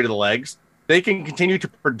an injury to the legs, they can continue to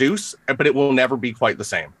produce, but it will never be quite the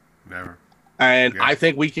same. Never. And I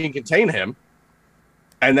think we can contain him.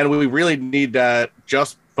 And then we really need to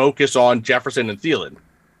just focus on Jefferson and Thielen.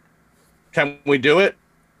 Can we do it?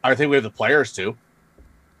 I think we have the players to.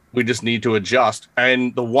 We just need to adjust.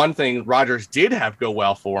 And the one thing Rodgers did have go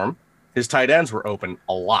well for him, his tight ends were open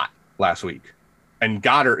a lot last week. And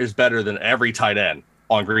Goddard is better than every tight end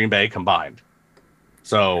on Green Bay combined.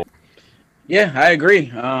 So, yeah, I agree.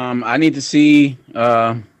 I need to see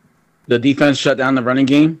the defense shut down the running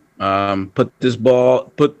game. Put this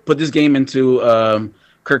game into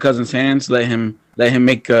Kirk Cousins' hands. Let him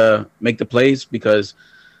make the plays, because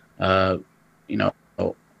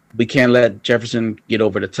we can't let Jefferson get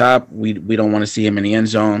over the top. We don't want to see him in the end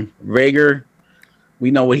zone. Rager,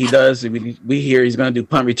 we know what he does. We hear he's going to do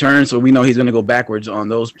punt returns, so we know he's going to go backwards on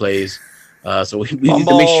those plays. So we need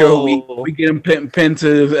to make sure we get him pinned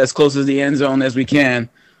to as close as the end zone as we can.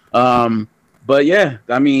 But yeah,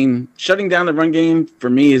 I mean, shutting down the run game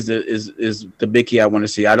for me is the big key I want to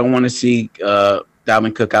see. I don't want to see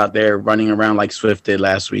Dalvin Cook out there running around like Swift did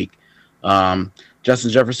last week.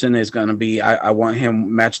 Justin Jefferson is going to be. I want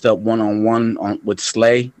him matched up one-on-one with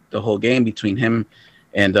Slay the whole game, between him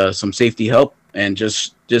and some safety help, and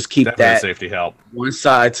just keep definitely that safety help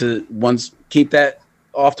keep that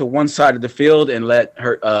off to one side of the field, and let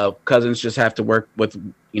her Cousins just have to work with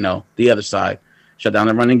the other side. Shut down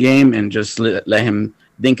the running game and just let him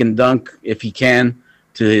dink and dunk if he can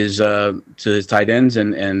to his tight ends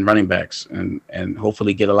and running backs, and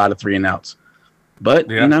hopefully get a lot of 3 and outs. But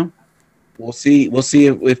we'll see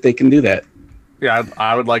if they can do that. Yeah,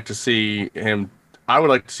 I would like to see him. I would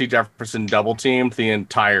like to see Jefferson double teamed the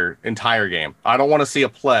entire game. I don't want to see a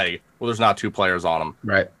play where there's not 2 players on him.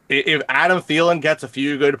 Right. If Adam Thielen gets a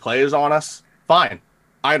few good plays on us, fine.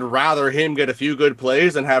 I'd rather him get a few good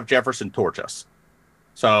plays than have Jefferson torch us.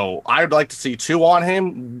 So I'd like to see 2 on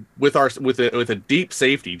him with a deep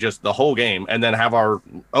safety just the whole game, and then have our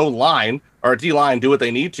O-line or D-line do what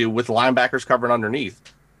they need to with linebackers covering underneath.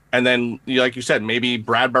 And then, like you said, maybe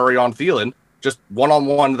Bradbury on Thielen, just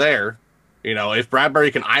one-on-one there. If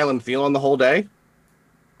Bradbury can island Thielen the whole day,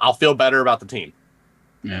 I'll feel better about the team.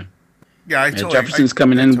 Yeah. Yeah, Jefferson's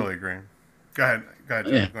coming in. I totally agree. Go ahead.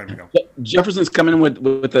 Yeah. Go ahead, Miguel. Jefferson's coming in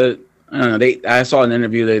with a. I don't know. I saw an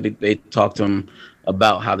interview. They talked to him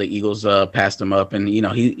about how the Eagles passed him up, and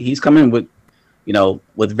he's coming with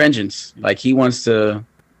with vengeance. Like he wants to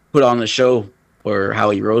put on the show for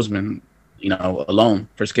Howie Roseman, alone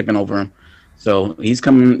for skipping over him. So he's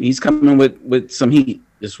coming with some heat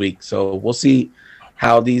this week. So we'll see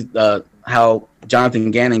how how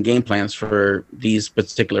Jonathan Gannon game plans for these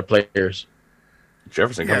particular players.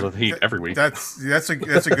 Jefferson comes with heat every week. That's a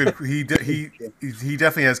good. He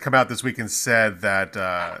definitely has come out this week and said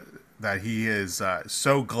that he is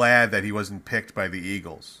so glad that he wasn't picked by the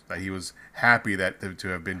Eagles. That he was happy to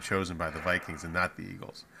have been chosen by the Vikings and not the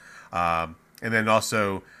Eagles. And then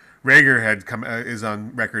also, Rager is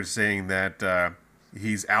on record saying that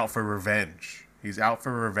he's out for revenge. He's out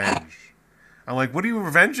for revenge. I'm like, what are you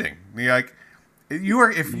revenging? And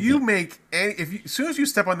you're like, as soon as you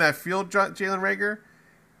step on that field, Jalen Rager,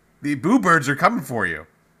 the Boo Birds are coming for you.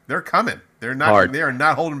 They're coming. They're not. Hard. They are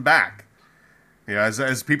not holding back.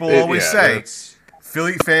 As people always say,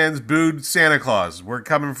 Philly fans booed Santa Claus. We're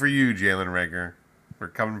coming for you, Jalen Rager. We're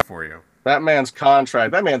coming for you. That man's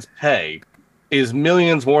contract, that man's pay is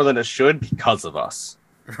millions more than it should because of us.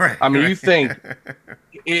 Right. I mean, you think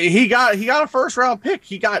he got a first round pick.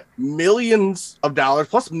 He got millions of dollars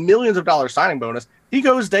plus millions of dollars signing bonus. He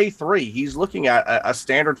goes day 3. He's looking at a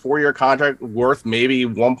standard 4-year contract worth maybe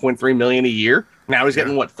 $1.3 million a year. Now he's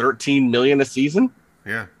getting $13 million a season.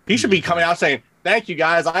 Yeah. He should be coming out saying, "Thank you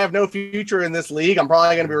guys. I have no future in this league. I'm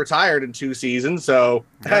probably going to be retired in 2 seasons. So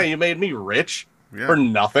hey, you made me rich for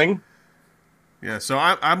nothing." Yeah. So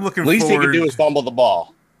I'm looking forward. Least he can do is fumble the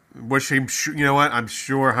ball. Which you know what? I'm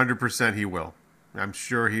sure 100% he will. I'm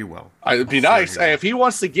sure he will. It'd be nice. Hey, if he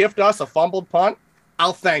wants to gift us a fumbled punt,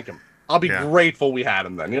 I'll thank him. I'll be grateful we had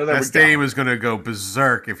him then. That stadium is going to go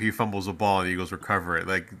berserk if he fumbles a ball and the Eagles recover it.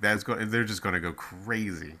 Like they're just going to go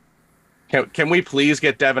crazy. Can we please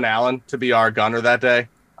get Devin Allen to be our gunner that day?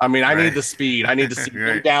 I mean, I need the speed. I need to see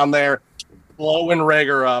him down there blowing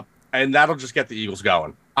Rager up, and that'll just get the Eagles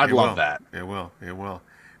going. I'd love that. It will. It will.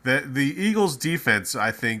 The Eagles' defense,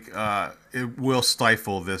 I think, it will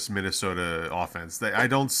stifle this Minnesota offense. I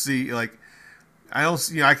can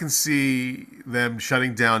see them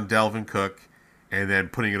shutting down Dalvin Cook and then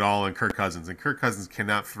putting it all on Kirk Cousins. And Kirk Cousins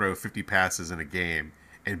cannot throw 50 passes in a game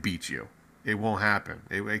and beat you. It won't happen.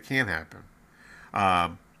 It can't happen.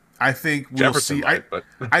 I think we'll see. I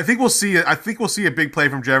think we'll see. I think we'll see a big play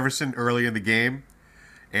from Jefferson early in the game,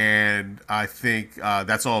 and I think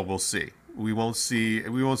that's all we'll see. We won't see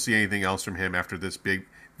anything else from him after this big.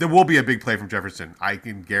 There will be a big play from Jefferson. I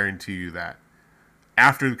can guarantee you that.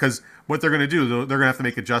 Because what they're going to do, they're going to have to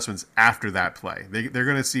make adjustments after that play. They're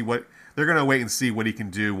going to wait and see what he can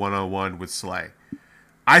do 1-on-1 with Slay.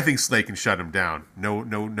 I think Slay can shut him down.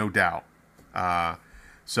 No doubt.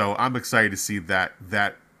 So I'm excited to see that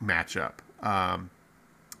matchup.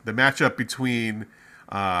 The matchup between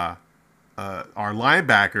our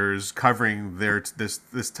linebackers covering their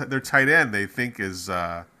tight end, they think is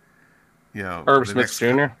Herb Smith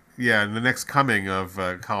Jr. Yeah, and the next coming of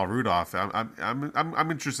Kyle Rudolph.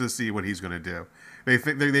 I'm interested to see what he's going to do.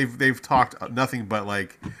 They've talked nothing but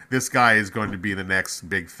like this guy is going to be the next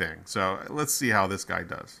big thing. So let's see how this guy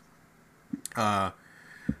does.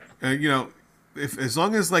 If as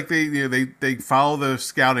long as like they follow the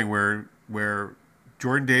scouting where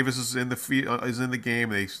Jordan Davis is in the game,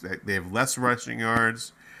 they have less rushing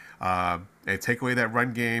yards, and take away that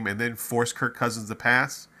run game, and then force Kirk Cousins to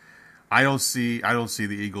pass. I don't see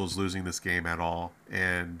the Eagles losing this game at all,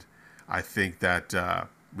 and I think that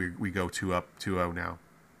we go 2-0 now.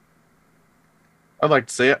 I'd like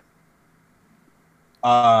to see it.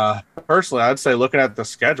 Personally, I'd say looking at the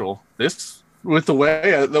schedule, this with the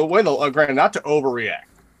way granted, not to overreact,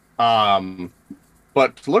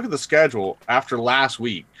 but to look at the schedule after last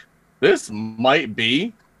week, this might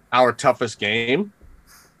be our toughest game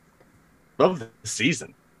of the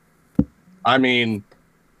season. I mean,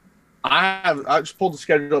 I just pulled the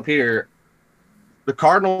schedule up here. The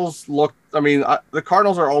Cardinals the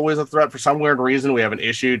Cardinals are always a threat for some weird reason. We have an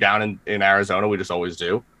issue down in Arizona. We just always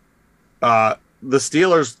do. The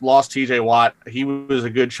Steelers lost TJ Watt. He was a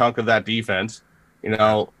good chunk of that defense.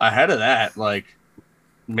 Ahead of that, like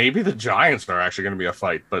maybe the Giants are actually going to be a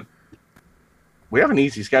fight, but we have an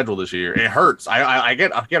easy schedule this year. It hurts. I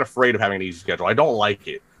get afraid of having an easy schedule. I don't like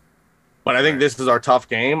it, but I think this is our tough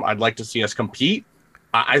game. I'd like to see us compete.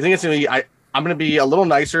 I think it's going to be I'm going to be a little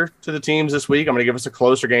nicer to the teams this week. I'm going to give us a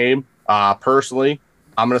closer game. Personally,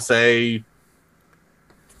 I'm going to say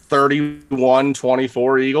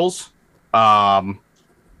 31-24 Eagles. But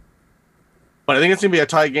I think it's going to be a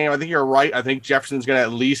tight game. I think you're right. I think Jefferson's going to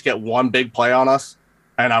at least get one big play on us.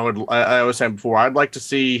 And I was saying before, I'd like to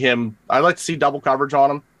see double coverage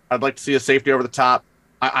on him. I'd like to see a safety over the top.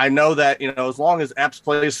 I know that, as long as Epps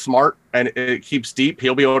plays smart and it keeps deep,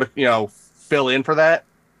 he'll be able to, fill in for that.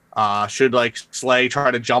 Should like Slay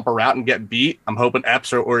try to jump a route and get beat, I'm hoping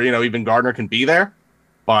Epps or even Gardner can be there.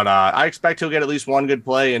 But I expect he'll get at least one good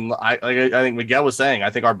play. And I think Miguel was saying, I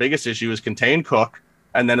think our biggest issue is contain Cook.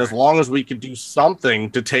 And then as long as we can do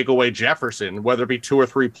something to take away Jefferson, whether it be 2 or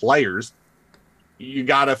 3 players, you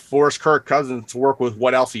got to force Kirk Cousins to work with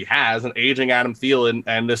what else he has, an aging Adam Thielen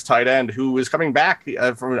and this tight end who is coming back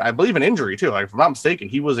from, I believe, an injury too. Like, if I'm not mistaken,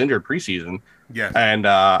 he was injured preseason. Yeah. And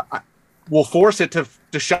we'll force it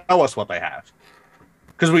to show us what they have,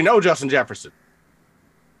 because we know Justin Jefferson.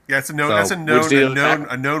 Yeah, it's a known. So, that's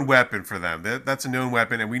a known weapon for them. That's a known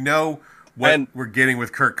weapon, and we know what we're getting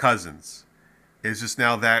with Kirk Cousins. It's just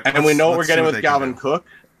now that, and we know what we're getting with Dalvin Cook.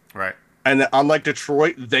 Right. And unlike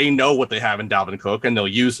Detroit, they know what they have in Dalvin Cook, and they'll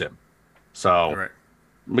use him. So, right.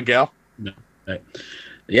 Miguel? Right.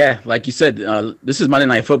 Yeah, like you said, this is Monday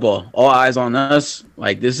Night Football. All eyes on us.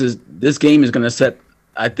 Like, this game is going to set,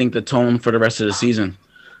 I think, the tone for the rest of the season,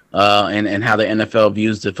 and how the NFL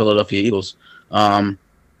views the Philadelphia Eagles.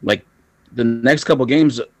 Like, the next couple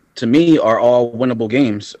games, to me, are all winnable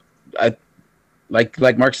games.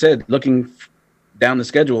 Like Mark said, looking down the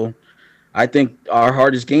schedule, I think our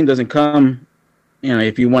hardest game doesn't come,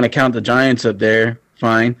 if you want to count the Giants up there,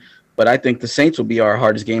 fine. But I think the Saints will be our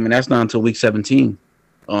hardest game, and that's not until week 17.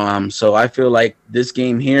 So I feel like this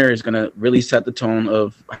game here is going to really set the tone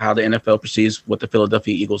of how the NFL perceives what the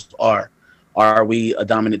Philadelphia Eagles are. Are we a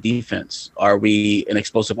dominant defense? Are we an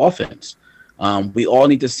explosive offense? We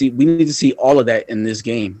need to see all of that in this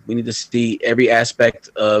game. We need to see every aspect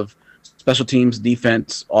of special teams,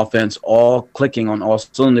 defense, offense, all clicking on all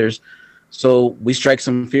cylinders. So we strike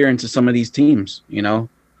some fear into some of these teams,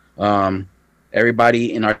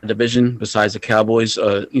 everybody in our division besides the Cowboys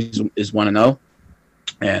is 1-0.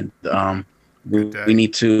 And we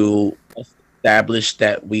need to establish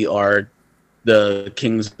that we are the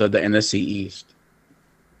kings of the NFC East.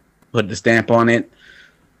 Put the stamp on it,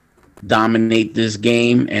 dominate this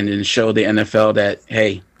game, and then show the NFL that,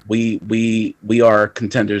 hey, we are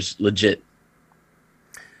contenders legit.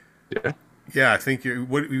 Yeah. Yeah, I think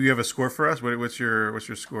you have a score for us? What's your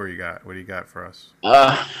score you got? What do you got for us?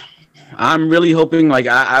 I'm really hoping, like,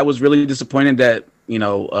 I was really disappointed that,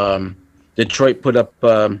 Detroit put up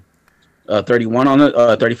 31 on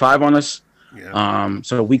it, 35 on us. Yeah.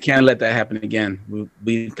 So we can't let that happen again.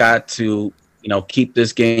 We've got to, keep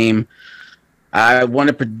this game. I want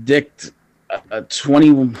to predict a 20.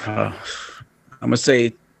 I'm gonna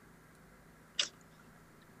say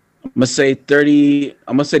 30.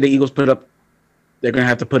 I'm gonna say the Eagles they're gonna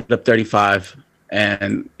have to put up 35,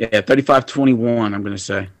 and 35-21. I'm gonna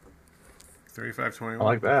say 35-21. I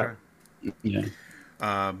like that. Okay.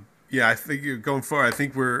 Yeah. Yeah, I think you're going forward. I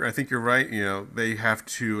think you're right. They have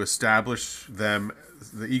to establish them.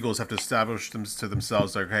 The Eagles have to establish them to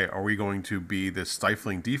themselves. Like, hey, are we going to be this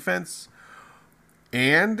stifling defense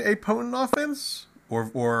and a potent offense,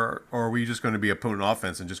 or are we just going to be a potent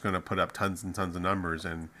offense and just going to put up tons and tons of numbers,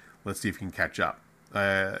 and let's see if we can catch up.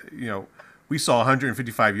 We saw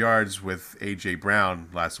 155 yards with A.J. Brown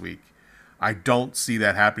last week. I don't see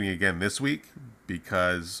that happening again this week,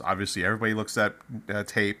 because obviously everybody looks at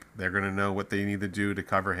tape. They're going to know what they need to do to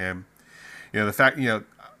cover him. The fact,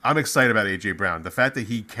 I'm excited about A.J. Brown. The fact that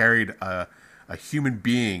he carried a human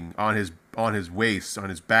being on his waist, on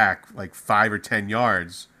his back, like 5 or 10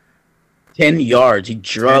 yards. 10 yards. He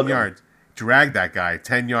dragged that guy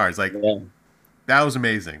 10 yards. Like, yeah. That was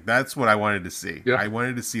amazing. That's what I wanted to see. Yeah. I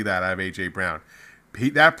wanted to see that out of A.J. Brown.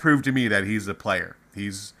 That proved to me that he's a player.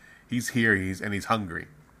 He's here. He's hungry.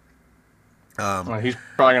 He's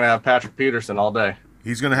probably gonna have Patrick Peterson all day.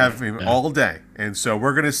 He's gonna have him all day, and so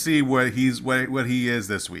we're gonna see what he is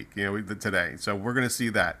this week. Today. So we're gonna see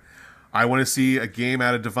that. I want to see a game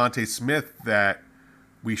out of Devontae Smith that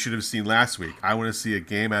we should have seen last week. I want to see a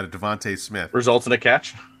game out of Devontae Smith. Results in a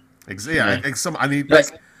catch. I need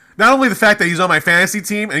not only the fact that he's on my fantasy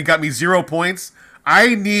team and he got me 0 points.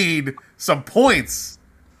 I need some points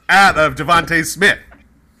out of Devontae Smith.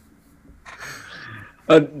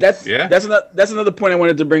 That's another point I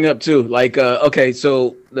wanted to bring up too. Like, okay,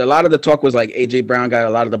 so a lot of the talk was like A.J. Brown got a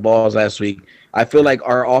lot of the balls last week. I feel like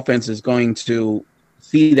our offense is going to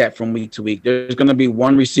see that from week to week. There's going to be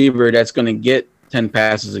one receiver that's going to get 10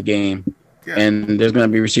 passes a game, and there's going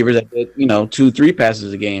to be receivers that get 2-3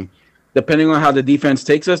 passes a game, depending on how the defense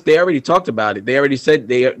takes us. They already talked about it. They already said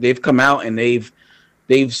they've come out and they've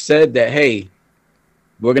said that, hey,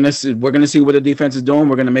 we're gonna see what the defense is doing.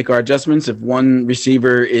 We're gonna make our adjustments. If one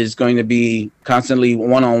receiver is going to be constantly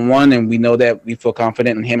 1-on-1, and we know that we feel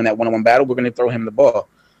confident in him in that 1-on-1 battle, we're gonna throw him the ball.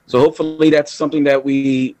 So hopefully that's something that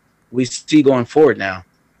we see going forward now.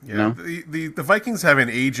 Yeah, the Vikings have an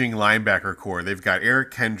aging linebacker core. They've got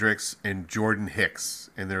Eric Kendricks and Jordan Hicks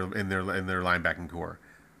in their linebacking core.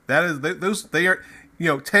 That is they are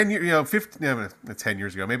 10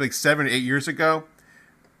 years ago, maybe like 7 or 8 years ago.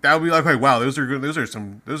 That would be like, wow, those are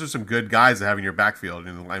some good guys to have in your backfield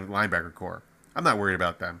in the linebacker core. I'm not worried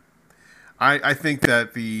about them. I think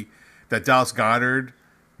that Dallas Goedert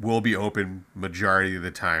will be open majority of the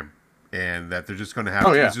time, and that they're just going to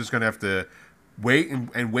have he's just going to have to wait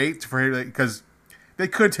and wait for him, because they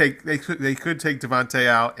could take Devontae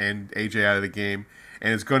out and AJ out of the game,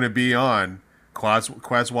 and it's going to be on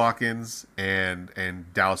Quez Watkins and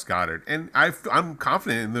Dallas Goedert, and I'm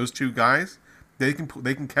confident in those two guys. They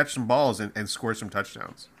can catch some balls and score some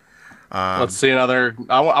touchdowns. Let's see another.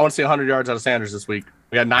 I want to see 100 yards out of Sanders this week.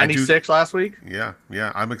 We got 96 last week. Yeah.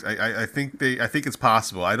 I think it's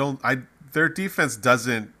possible. Their defense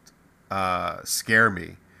doesn't scare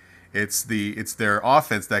me. It's their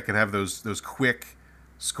offense that can have those quick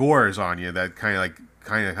scores on you that kind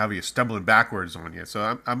of have you stumbling backwards on you.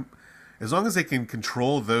 So I'm as long as they can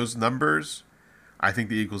control those numbers, I think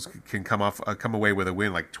the Eagles can come away with a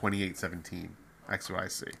win like 28-17. That's what I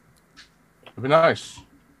see. It'd be nice.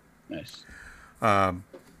 Nice.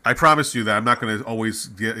 I promise you that I'm not going to always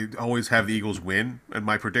have the Eagles win in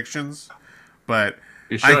my predictions, but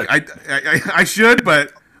you should. I should,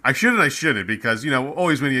 but I should and I shouldn't, because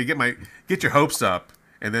always when you get your hopes up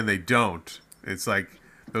and then they don't, it's like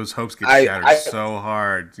those hopes get shattered so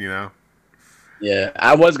hard, Yeah,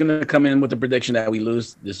 I was going to come in with the prediction that we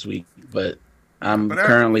lose this week, but I'm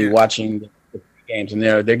currently watching the games, and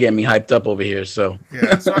they're getting me hyped up over here. So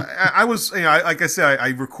yeah, so I was, like I said, I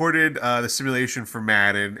recorded the simulation for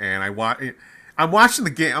Madden, and I'm watching the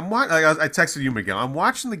game. I texted you, Miguel. I'm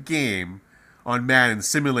watching the game on Madden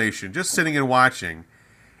simulation, just sitting and watching,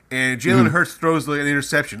 and Jalen Hurts throws an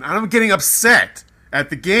interception, and I'm getting upset at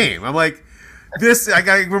the game. I'm like, this. I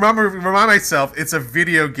got to remind myself it's a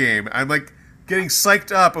video game. I'm like getting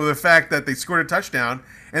psyched up over the fact that they scored a touchdown.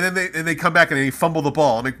 And then they come back and they fumble the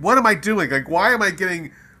ball. I'm like, what am I doing? Like, why am I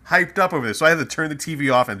getting hyped up over this? So I had to turn the TV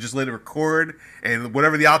off and just let it record. And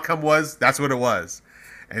whatever the outcome was, that's what it was.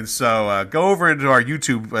 And so go over into our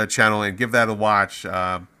YouTube channel and give that a watch.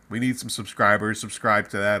 We need some subscribers. Subscribe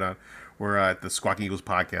to that. We're at the Squawking Eagles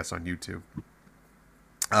podcast on YouTube.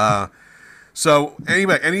 So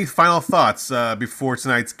anyway, any final thoughts before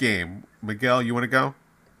tonight's game? Miguel, you want to go?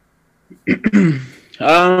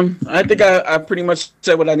 I think I pretty much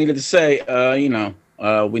said what I needed to say.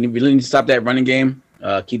 We really need to stop that running game.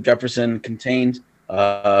 Keep Jefferson contained.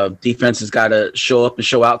 Defense has got to show up and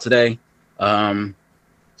show out today.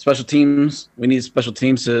 Special teams, we need special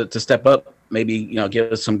teams to step up. Maybe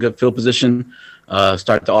give us some good field position.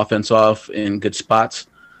 Start the offense off in good spots.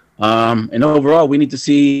 And overall, we need to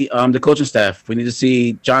see the coaching staff. We need to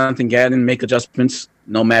see Jonathan Gannon make adjustments,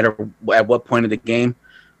 no matter at what point of the game.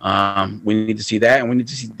 We need to see that, and we need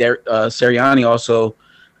to see Sirianni also.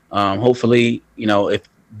 Hopefully, if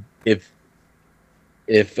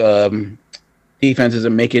defense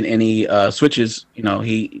isn't making any switches,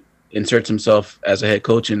 he inserts himself as a head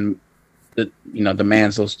coach and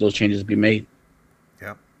demands those changes to be made.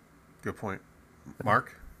 Yeah, good point.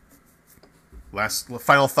 Mark,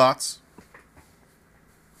 final thoughts.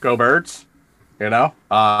 Go Birds. The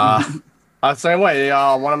same way.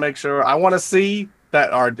 I want to make sure. I want to see that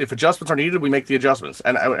if adjustments are needed, we make the adjustments,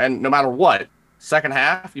 and no matter what, second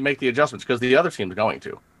half you make the adjustments because the other team's going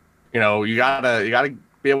to. You gotta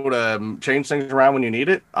be able to change things around when you need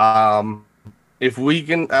it. If we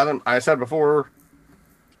can, Adam, I said before,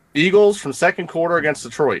 Eagles from second quarter against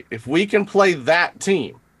Detroit. If we can play that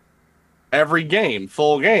team every game,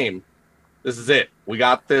 full game, this is it. We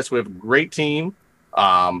got this. We have a great team.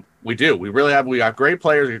 We do. We really have. We got great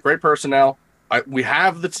players. We have great personnel. We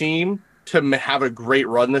have the team to have a great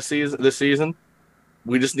run this season.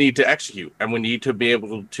 We just need to execute, and we need to be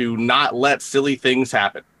able to not let silly things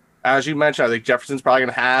happen. As you mentioned, I think Jefferson's probably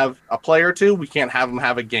going to have a play or two. We can't have him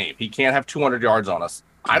have a game. He can't have 200 yards on us.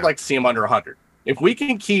 Yeah. I'd like to see him under 100. If we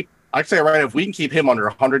can keep, I'd say right now, if we can keep him under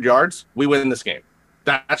 100 yards, we win this game.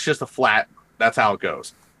 That's just a flat. That's how it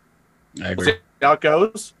goes. I agree. We'll see how it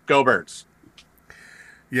goes. Go Birds.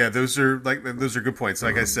 Yeah, those are good points.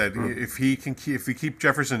 Like I said, if we keep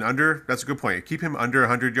Jefferson under, that's a good point. Keep him under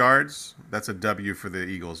 100 yards, that's a W for the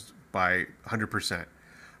Eagles by 100%.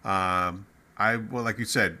 Like you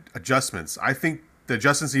said, adjustments. I think the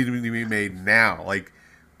adjustments need to be made now. Like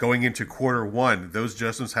going into quarter one, those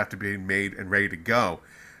adjustments have to be made and ready to go,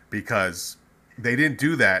 because they didn't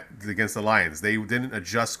do that against the Lions. They didn't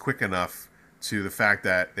adjust quick enough to the fact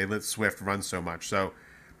that they let Swift run so much. So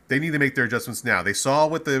they need to make their adjustments now. They saw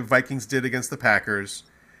what the Vikings did against the Packers.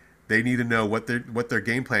 They need to know what their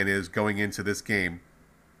game plan is going into this game.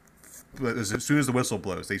 As soon as the whistle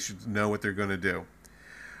blows, they should know what they're going to do.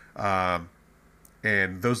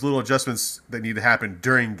 And those little adjustments that need to happen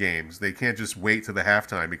during games, they can't just wait to the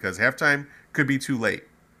halftime because halftime could be too late.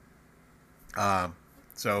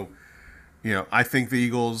 So, I think the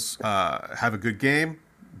Eagles have a good game.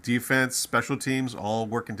 Defense, special teams, all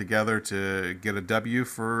working together to get a W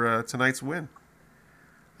for tonight's win.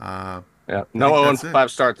 No 0-5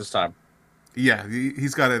 start this time. Yeah,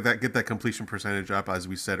 he's got to get that completion percentage up, as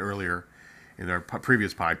we said earlier in our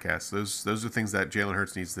previous podcast. Those are things that Jalen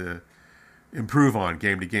Hurts needs to improve on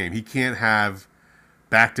game to game. He can't have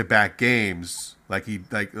back-to-back games like he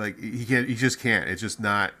can't. He just can't. It's just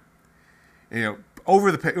not.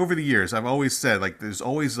 Over the years, I've always said there's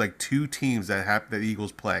always two teams that the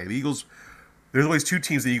Eagles play. The Eagles, there's always two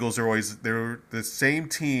teams. The Eagles they're the same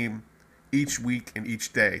team each week and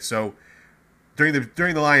each day. So during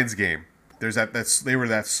the Lions game, there's they were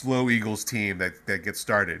that slow Eagles team that gets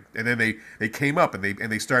started, and then they came up and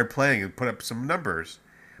they started playing and put up some numbers,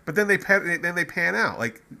 but then they pan out.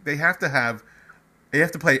 They have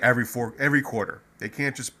to play every quarter. They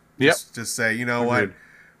can't just say what.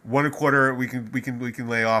 One quarter we can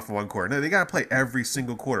lay off one quarter. No, they got to play every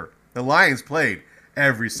single quarter. The Lions played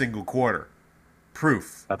every single quarter.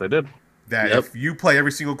 Proof that they did. That if you play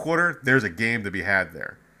every single quarter, there's a game to be had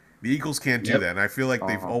there. The Eagles can't do that, and I feel like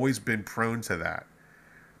they've always been prone to that.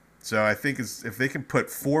 So I think if they can put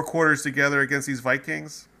 4 quarters together against these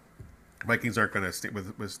Vikings aren't going to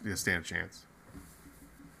stand a chance.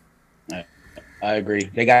 I agree.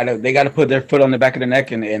 They gotta put their foot on the back of the neck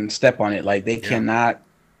and step on it. They cannot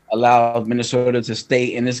allow Minnesota to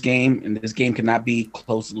stay in this game, and this game cannot be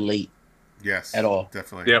close late. Yes, at all.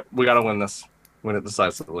 Definitely. Yep, we got to win this. Win it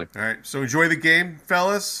decisively. All right, so enjoy the game,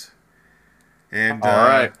 fellas. And all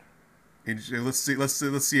right, let's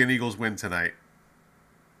see an Eagles win tonight.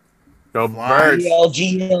 Go Birds!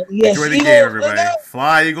 Enjoy the game, everybody.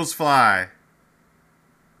 Fly, Eagles, fly.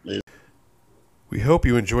 We hope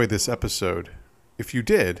you enjoyed this episode. If you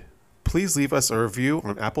did, please leave us a review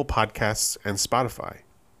on Apple Podcasts and Spotify,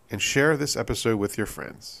 and share this episode with your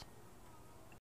friends.